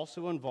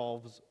also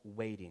involves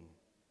waiting.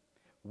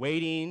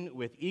 Waiting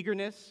with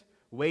eagerness,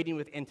 waiting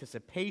with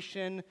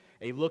anticipation,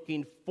 a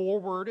looking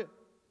forward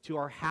to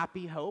our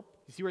happy hope.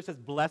 You see where it says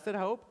blessed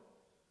hope?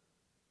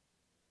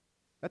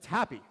 That's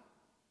happy.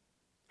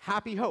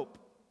 Happy hope.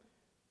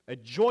 A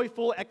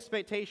joyful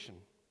expectation.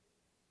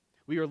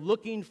 We are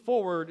looking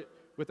forward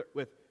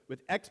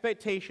with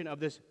expectation of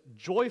this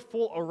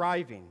joyful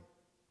arriving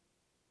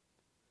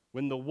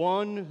when the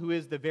one who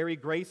is the very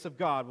grace of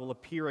God will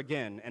appear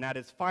again. And at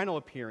his final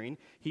appearing,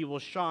 he will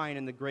shine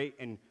in the great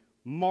and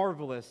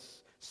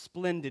marvelous,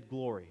 splendid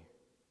glory.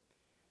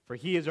 For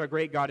he is our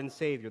great God and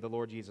Savior, the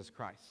Lord Jesus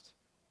Christ.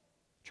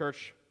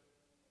 Church,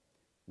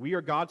 we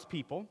are God's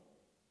people,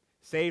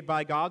 saved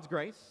by God's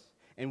grace,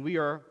 and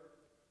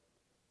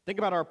think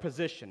about our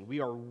position.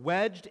 We are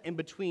wedged in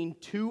between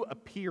two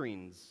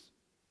appearings.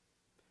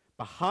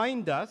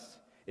 Behind us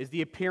is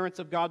the appearance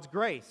of God's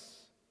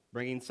grace,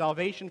 bringing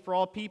salvation for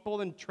all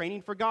people and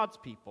training for God's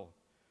people.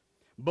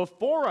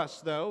 Before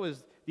us, though,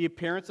 is the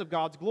appearance of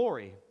God's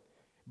glory,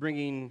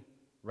 bringing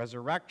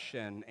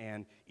resurrection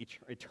and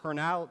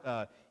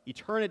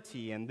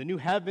eternity and the new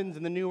heavens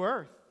and the new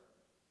earth.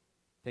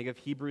 Think of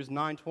Hebrews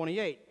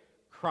 9:28.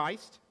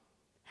 Christ,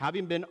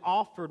 having been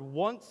offered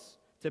once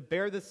to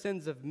bear the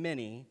sins of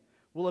many,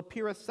 will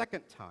appear a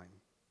second time,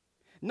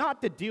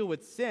 not to deal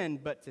with sin,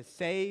 but to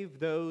save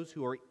those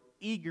who are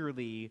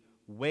eagerly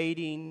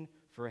waiting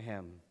for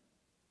him.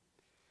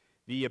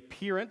 The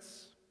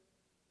appearance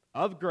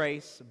of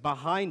grace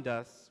behind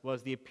us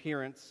was the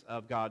appearance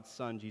of God's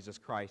Son, Jesus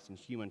Christ, in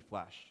human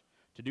flesh.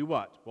 To do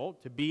what? Well,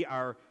 to be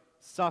our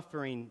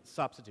suffering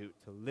substitute,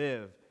 to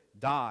live,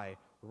 die,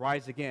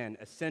 rise again,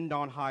 ascend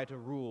on high to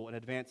rule and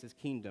advance his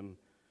kingdom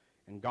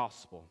and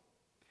gospel.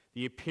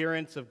 The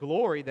appearance of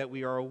glory that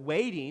we are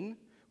awaiting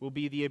will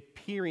be the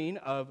appearing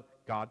of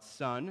God's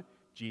Son,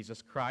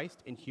 Jesus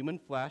Christ, in human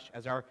flesh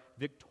as our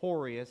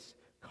victorious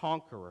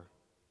conqueror.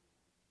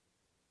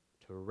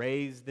 To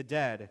raise the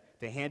dead,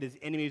 to hand his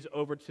enemies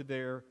over to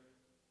the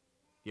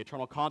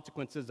eternal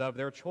consequences of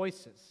their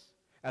choices,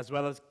 as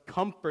well as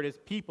comfort his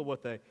people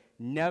with a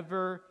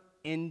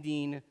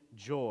never-ending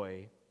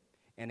joy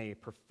and a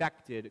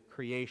perfected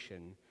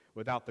creation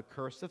without the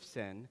curse of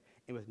sin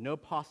and with no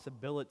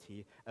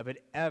possibility of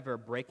it ever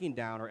breaking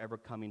down or ever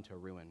coming to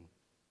ruin.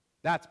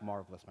 That's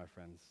marvelous, my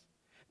friends.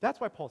 That's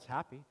why Paul's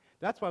happy.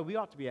 That's why we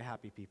ought to be a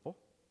happy people.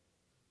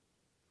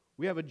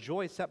 We have a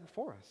joy set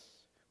before us.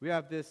 We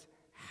have this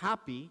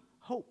happy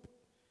hope.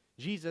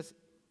 Jesus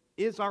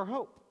is our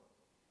hope.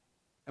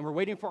 And we're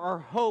waiting for our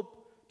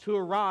hope to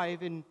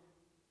arrive in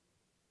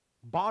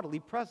bodily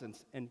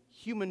presence and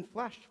human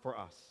flesh for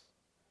us.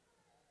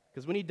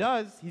 Because when he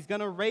does, he's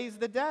going to raise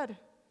the dead.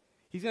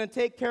 He's going to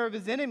take care of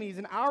his enemies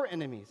and our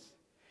enemies.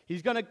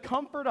 He's going to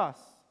comfort us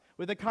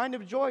with a kind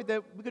of joy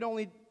that we could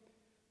only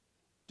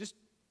just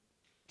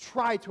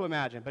try to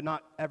imagine, but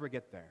not ever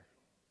get there.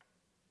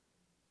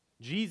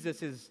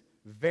 Jesus is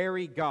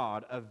very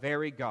God, a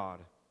very God.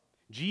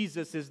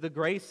 Jesus is the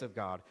grace of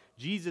God.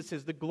 Jesus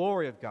is the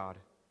glory of God.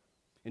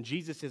 And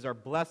Jesus is our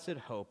blessed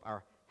hope,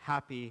 our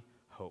happy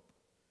hope.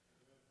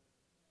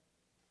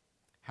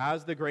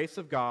 Has the grace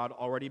of God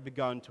already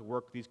begun to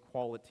work these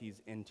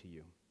qualities into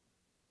you?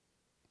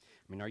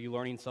 I mean, are you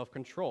learning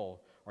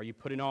self-control? Are you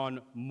putting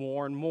on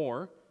more and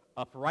more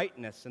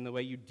uprightness in the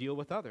way you deal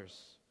with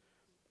others?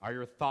 Are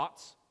your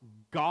thoughts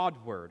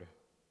Godward?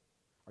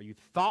 Are you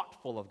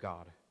thoughtful of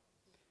God?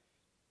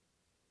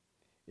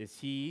 Is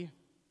he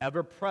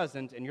ever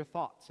present in your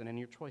thoughts and in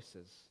your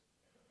choices?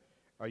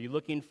 Are you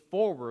looking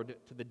forward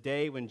to the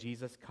day when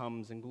Jesus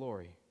comes in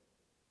glory?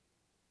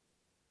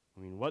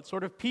 I mean, what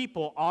sort of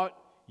people ought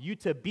you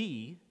to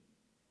be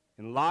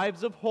in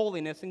lives of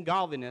holiness and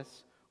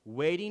godliness,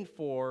 waiting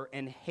for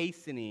and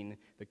hastening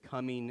the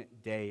coming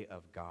day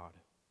of God?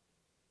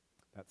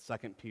 That's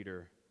 2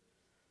 Peter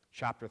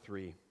chapter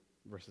 3,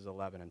 verses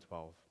 11 and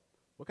 12.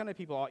 What kind of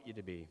people ought you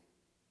to be?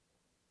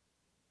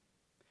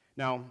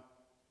 Now,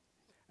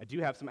 I do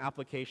have some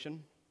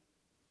application,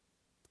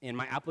 and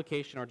my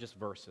application are just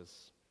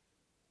verses.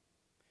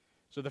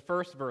 So the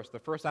first verse, the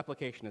first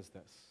application is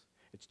this.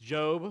 It's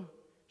Job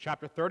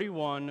chapter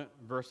 31,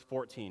 verse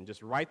 14.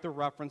 Just write the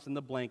reference in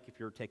the blank if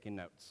you're taking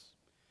notes.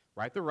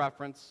 Write the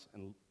reference,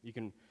 and you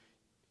can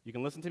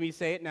listen to me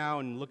say it now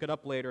and look it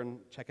up later and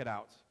check it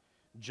out.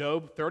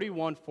 Job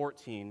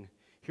 31:14.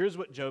 Here's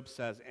what Job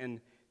says, and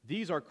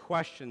these are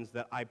questions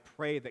that I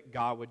pray that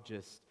God would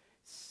just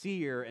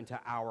sear into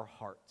our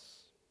hearts.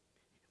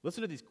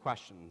 Listen to these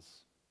questions.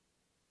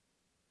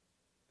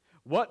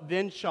 What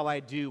then shall I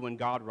do when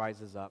God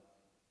rises up?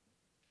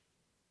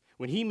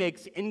 When he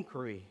makes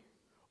inquiry,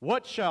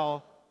 what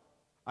shall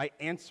I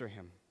answer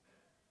him?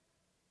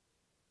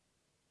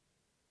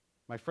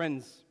 My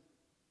friends,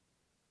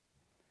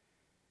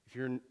 if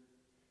you're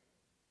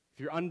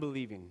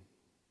unbelieving,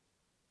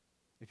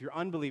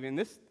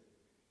 this,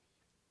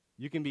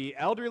 you can be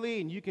elderly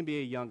and you can be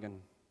a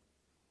young'un.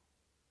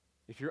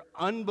 If you're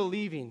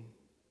unbelieving,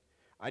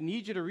 I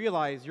need you to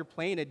realize you're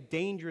playing a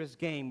dangerous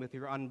game with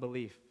your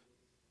unbelief.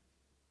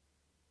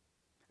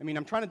 I mean,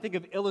 I'm trying to think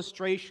of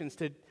illustrations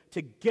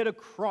to get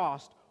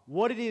across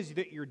what it is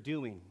that you're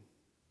doing.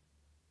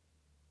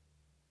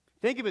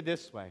 Think of it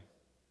this way.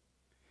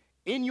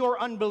 In your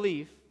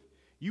unbelief,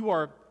 you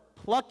are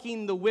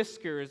plucking the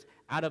whiskers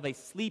out of a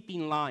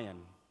sleeping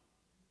lion.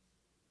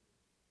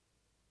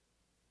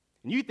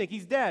 And you think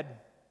he's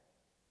dead.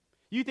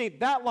 You think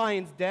that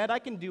lion's dead, I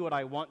can do what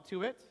I want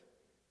to it.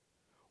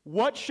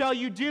 What shall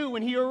you do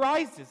when he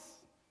arises?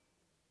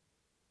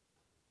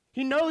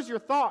 He knows your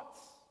thoughts.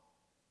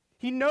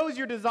 He knows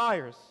your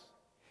desires.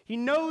 He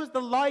knows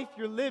the life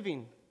you're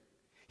living.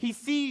 He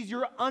sees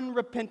your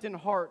unrepentant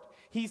heart.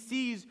 He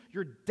sees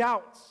your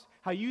doubts,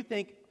 how you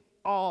think,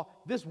 oh,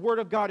 this word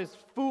of God is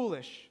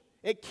foolish.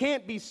 It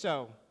can't be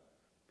so.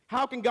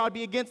 How can God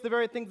be against the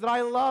very things that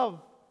I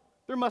love?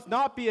 There must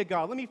not be a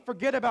God. Let me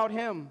forget about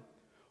him.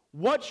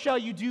 What shall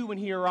you do when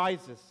he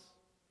arises?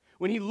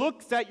 When he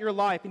looks at your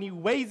life and he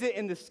weighs it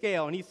in the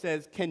scale and he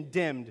says,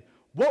 condemned,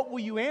 what will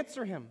you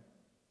answer him?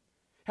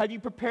 Have you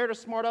prepared a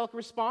smart aleck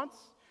response?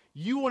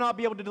 You will not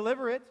be able to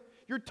deliver it.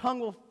 Your tongue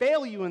will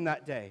fail you in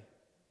that day.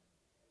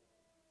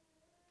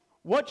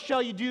 What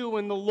shall you do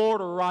when the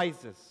Lord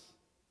arises?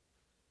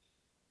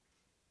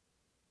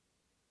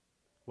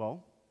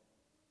 Well,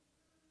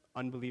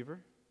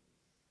 unbeliever,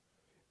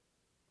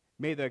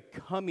 may the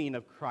coming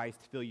of Christ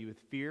fill you with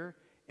fear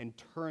and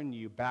turn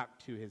you back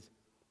to his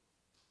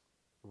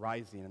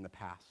rising in the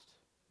past,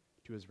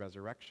 to his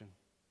resurrection.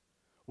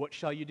 What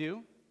shall you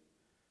do?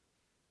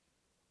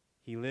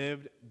 He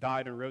lived,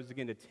 died, and rose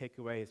again to take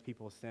away his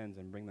people's sins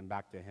and bring them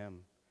back to him.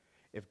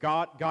 If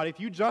God, if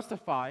you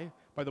justify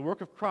by the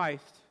work of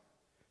Christ,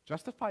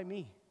 justify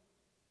me.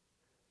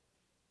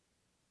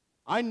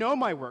 I know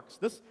my works.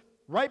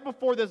 Right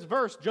before this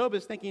verse, Job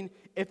is thinking,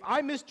 if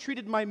I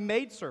mistreated my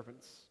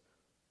maidservants,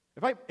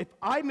 if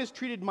I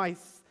mistreated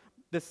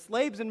the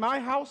slaves in my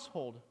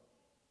household,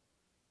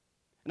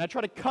 and I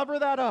try to cover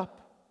that up,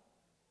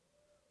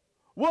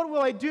 what will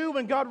I do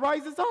when God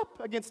rises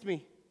up against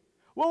me?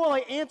 What will I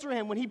answer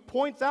him when he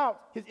points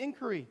out his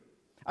inquiry?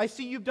 I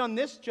see you've done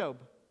this, Job.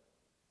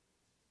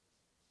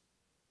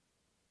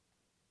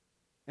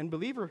 And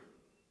believer,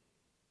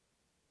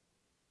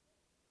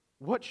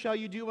 what shall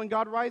you do when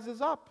God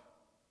rises up?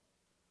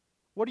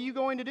 What are you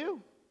going to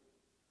do?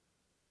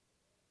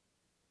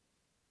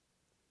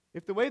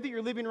 If the way that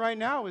you're living right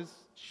now is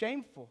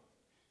shameful,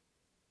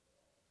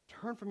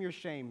 turn from your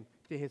shame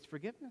to his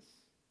forgiveness.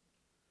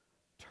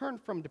 Turn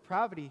from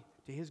depravity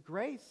to his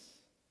grace.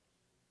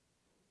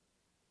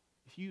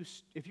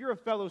 If you're a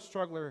fellow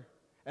struggler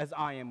as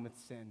I am with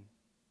sin.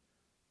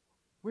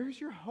 Where's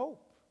your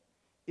hope?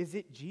 Is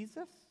it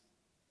Jesus?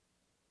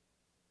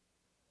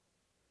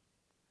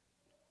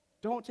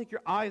 Don't take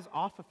your eyes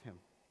off of him.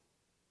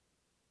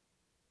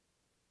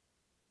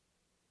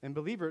 And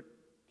believer,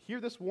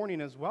 hear this warning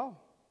as well.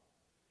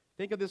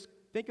 Think of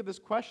this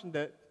question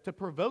to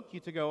provoke you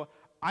to go,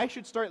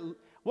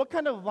 what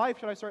kind of life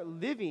should I start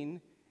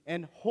living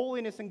in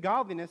holiness and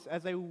godliness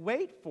as I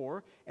wait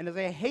for and as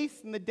I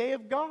hasten the day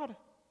of God?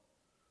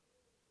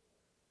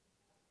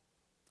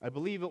 I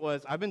believe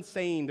I've been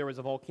saying there was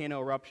a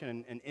volcano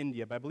eruption in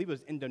India, but I believe it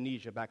was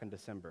Indonesia back in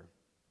December.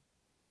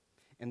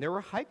 And there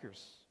were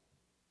hikers.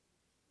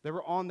 They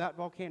were on that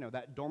volcano,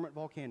 that dormant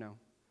volcano.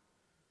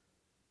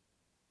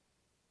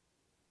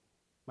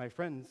 My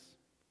friends,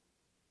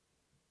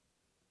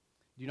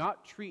 do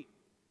not treat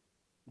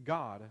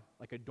God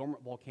like a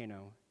dormant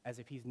volcano as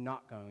if he's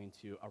not going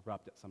to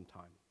erupt at some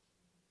time.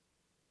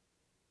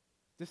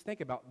 Just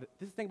think about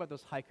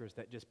those hikers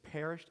that just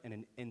perished in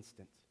an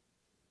instant.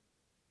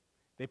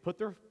 They put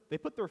their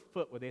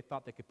foot where they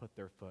thought they could put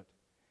their foot,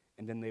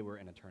 and then they were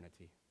in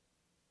eternity.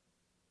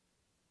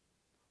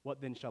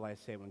 What then shall I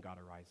say when God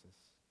arises?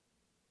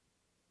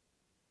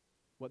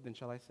 What then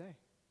shall I say?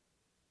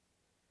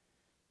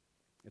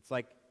 It's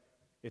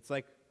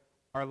like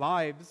our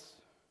lives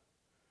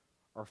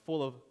are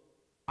full of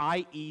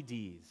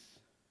IEDs.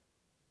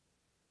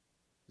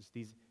 Just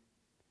these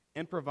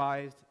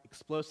improvised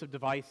explosive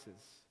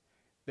devices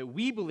that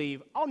we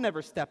believe, I'll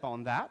never step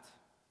on that.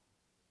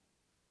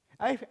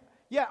 I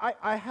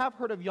have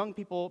heard of young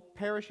people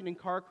perishing in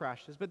car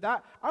crashes, but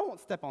I won't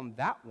step on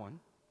that one.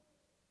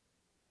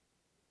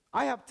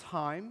 I have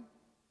time.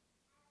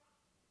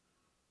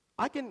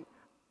 I can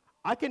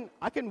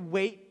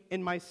wait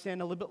in my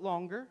sin a little bit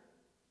longer.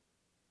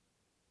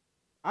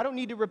 I don't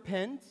need to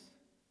repent.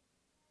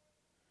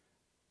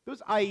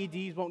 Those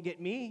IEDs won't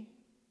get me.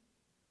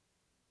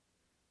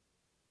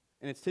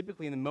 And it's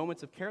typically in the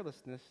moments of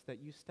carelessness that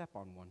you step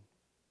on one.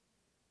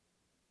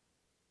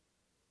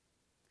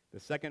 The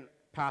second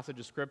passage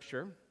of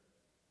Scripture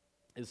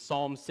is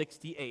Psalm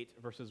 68,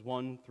 verses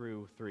 1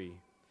 through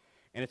 3.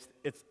 And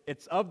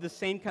it's of the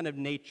same kind of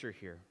nature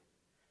here.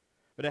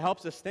 But it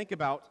helps us think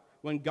about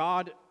when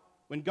God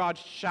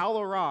shall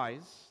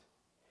arise,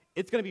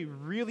 it's going to be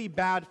really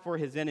bad for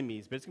his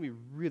enemies, but it's going to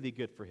be really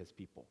good for his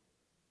people.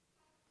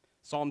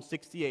 Psalm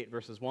 68,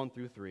 verses 1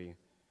 through 3.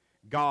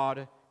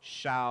 God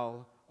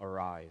shall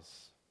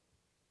arise.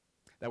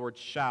 That word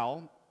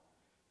shall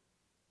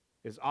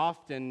is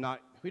often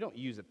not, we don't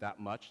use it that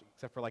much,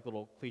 except for like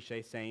little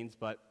cliche sayings,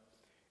 but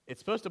it's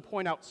supposed to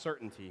point out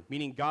certainty,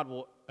 meaning God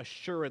will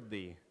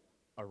assuredly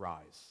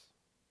arise.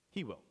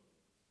 He will.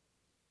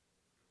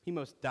 He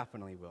most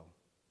definitely will.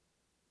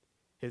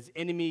 His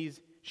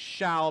enemies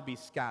shall be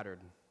scattered,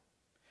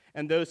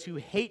 and those who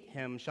hate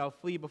him shall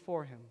flee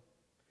before him.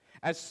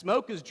 As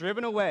smoke is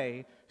driven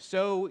away,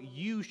 so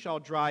you shall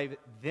drive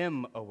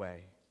them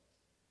away.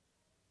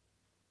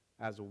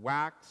 As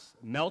wax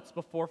melts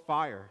before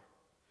fire,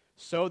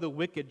 so the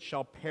wicked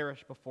shall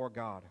perish before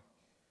God.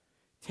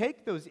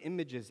 Take those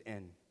images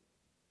in.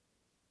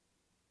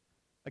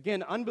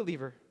 Again,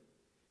 unbeliever,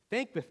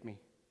 think with me.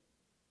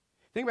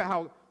 Think about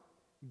how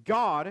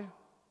God,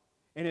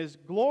 in his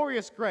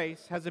glorious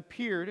grace, has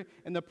appeared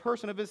in the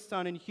person of his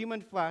Son in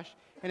human flesh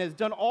and has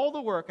done all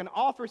the work and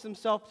offers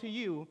himself to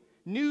you,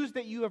 news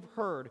that you have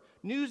heard,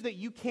 news that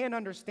you can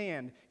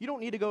understand. You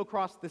don't need to go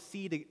across the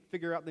sea to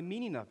figure out the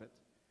meaning of it.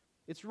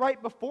 It's right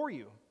before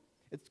you.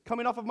 It's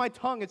coming off of my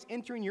tongue. It's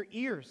entering your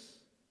ears.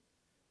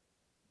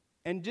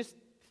 And just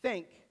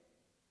think,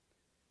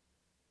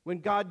 when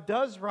God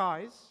does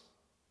rise,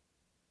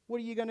 what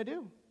are you going to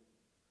do?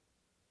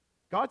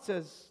 God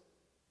says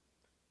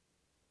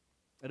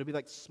it'll be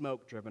like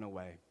smoke driven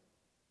away.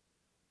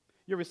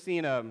 You ever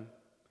seen a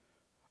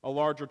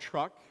larger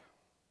truck,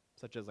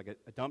 such as like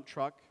a dump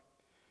truck,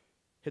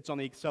 hits on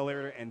the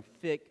accelerator and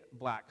thick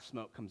black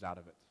smoke comes out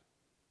of it?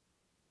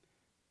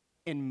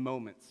 In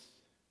moments,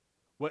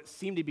 what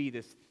seemed to be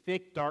this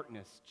thick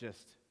darkness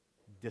just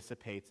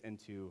dissipates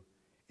into,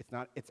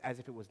 it's as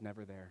if it was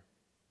never there.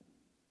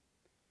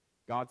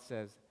 God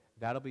says,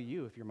 that'll be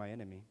you if you're my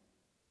enemy.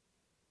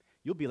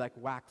 You'll be like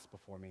wax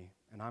before me,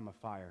 and I'm a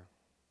fire.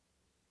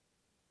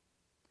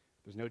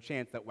 There's no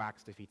chance that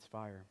wax defeats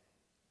fire.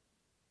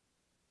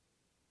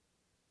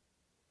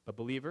 But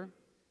believer,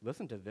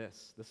 listen to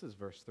this. This is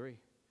verse 3.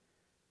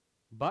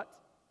 But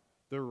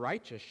the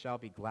righteous shall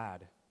be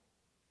glad.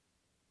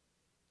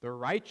 The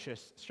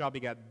righteous shall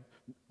be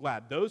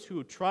glad. Those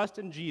who trust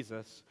in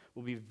Jesus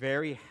will be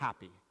very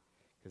happy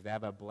because they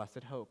have a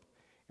blessed hope.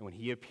 And when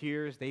he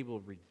appears, they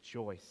will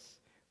rejoice.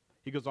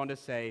 He goes on to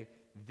say,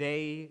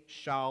 they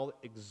shall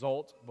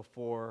exult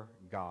before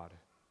God.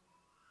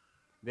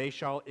 They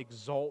shall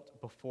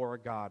exult before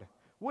God.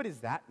 What does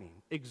that mean?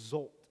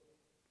 Exult.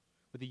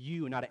 With a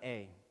U, not an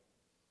A.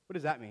 What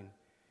does that mean?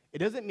 It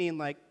doesn't mean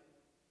like,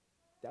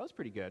 that was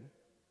pretty good.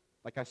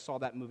 Like I saw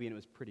that movie and it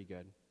was pretty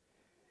good.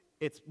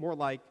 It's more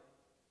like,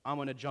 I'm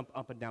going to jump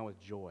up and down with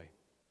joy.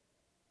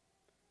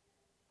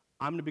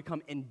 I'm going to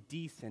become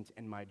indecent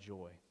in my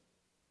joy.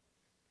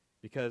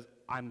 because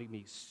I'm going to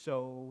be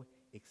so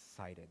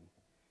excited.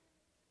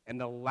 And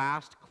the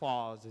last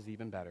clause is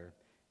even better.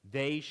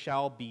 They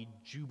shall be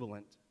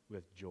jubilant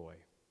with joy.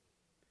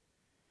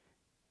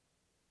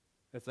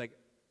 It's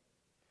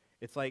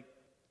like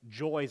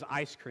Joy's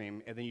ice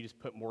cream, and then you just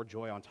put more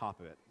joy on top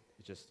of it.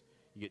 It's just,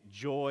 you get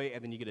joy,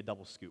 and then you get a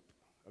double scoop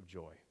of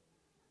joy.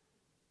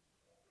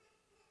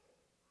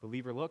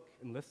 Believer, look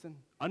and listen.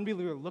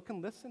 Unbeliever, look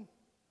and listen.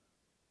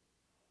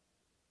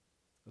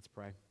 Let's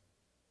pray.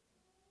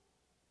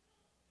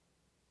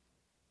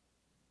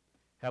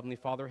 Heavenly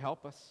Father,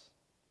 help us.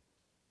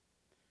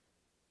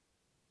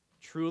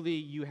 Truly,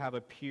 you have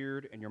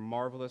appeared in your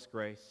marvelous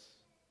grace.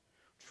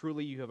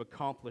 Truly, you have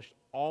accomplished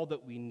all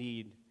that we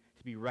need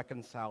to be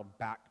reconciled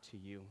back to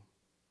you.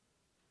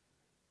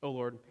 Oh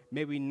Lord,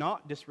 may we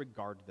not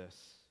disregard this.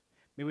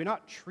 May we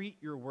not treat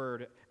your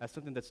word as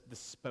something that's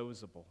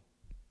disposable,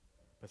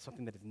 but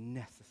something that is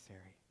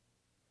necessary.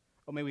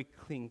 Oh, may we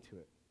cling to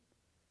it.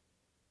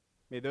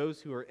 May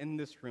those who are in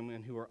this room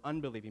and who are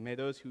unbelieving, may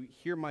those who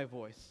hear my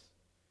voice,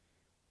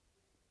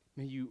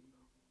 may you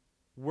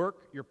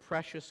work your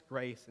precious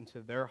grace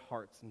into their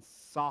hearts and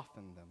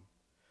soften them.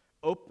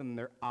 Open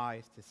their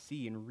eyes to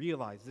see and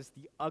realize this,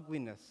 the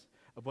ugliness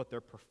of what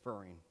they're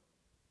preferring,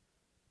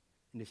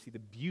 and to see the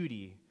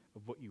beauty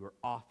of what you are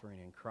offering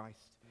in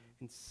Christ,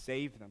 and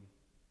save them.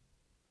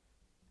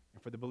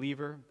 And for the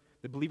believer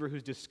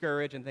who's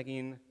discouraged and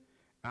thinking,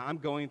 I'm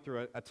going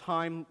through a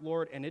time,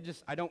 Lord, and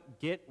I don't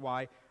get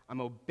why I'm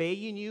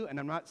obeying you and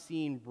I'm not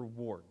seeing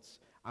rewards.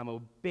 I'm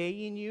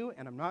obeying you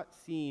and I'm not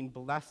seeing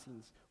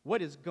blessings.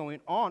 What is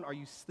going on? Are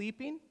you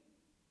sleeping?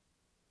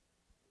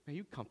 May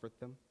you comfort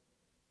them.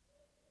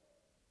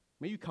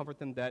 May you comfort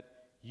them that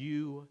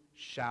you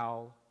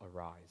shall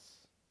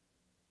arise.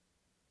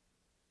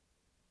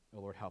 Oh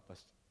Lord, help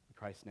us. In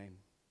Christ's name,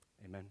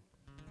 amen.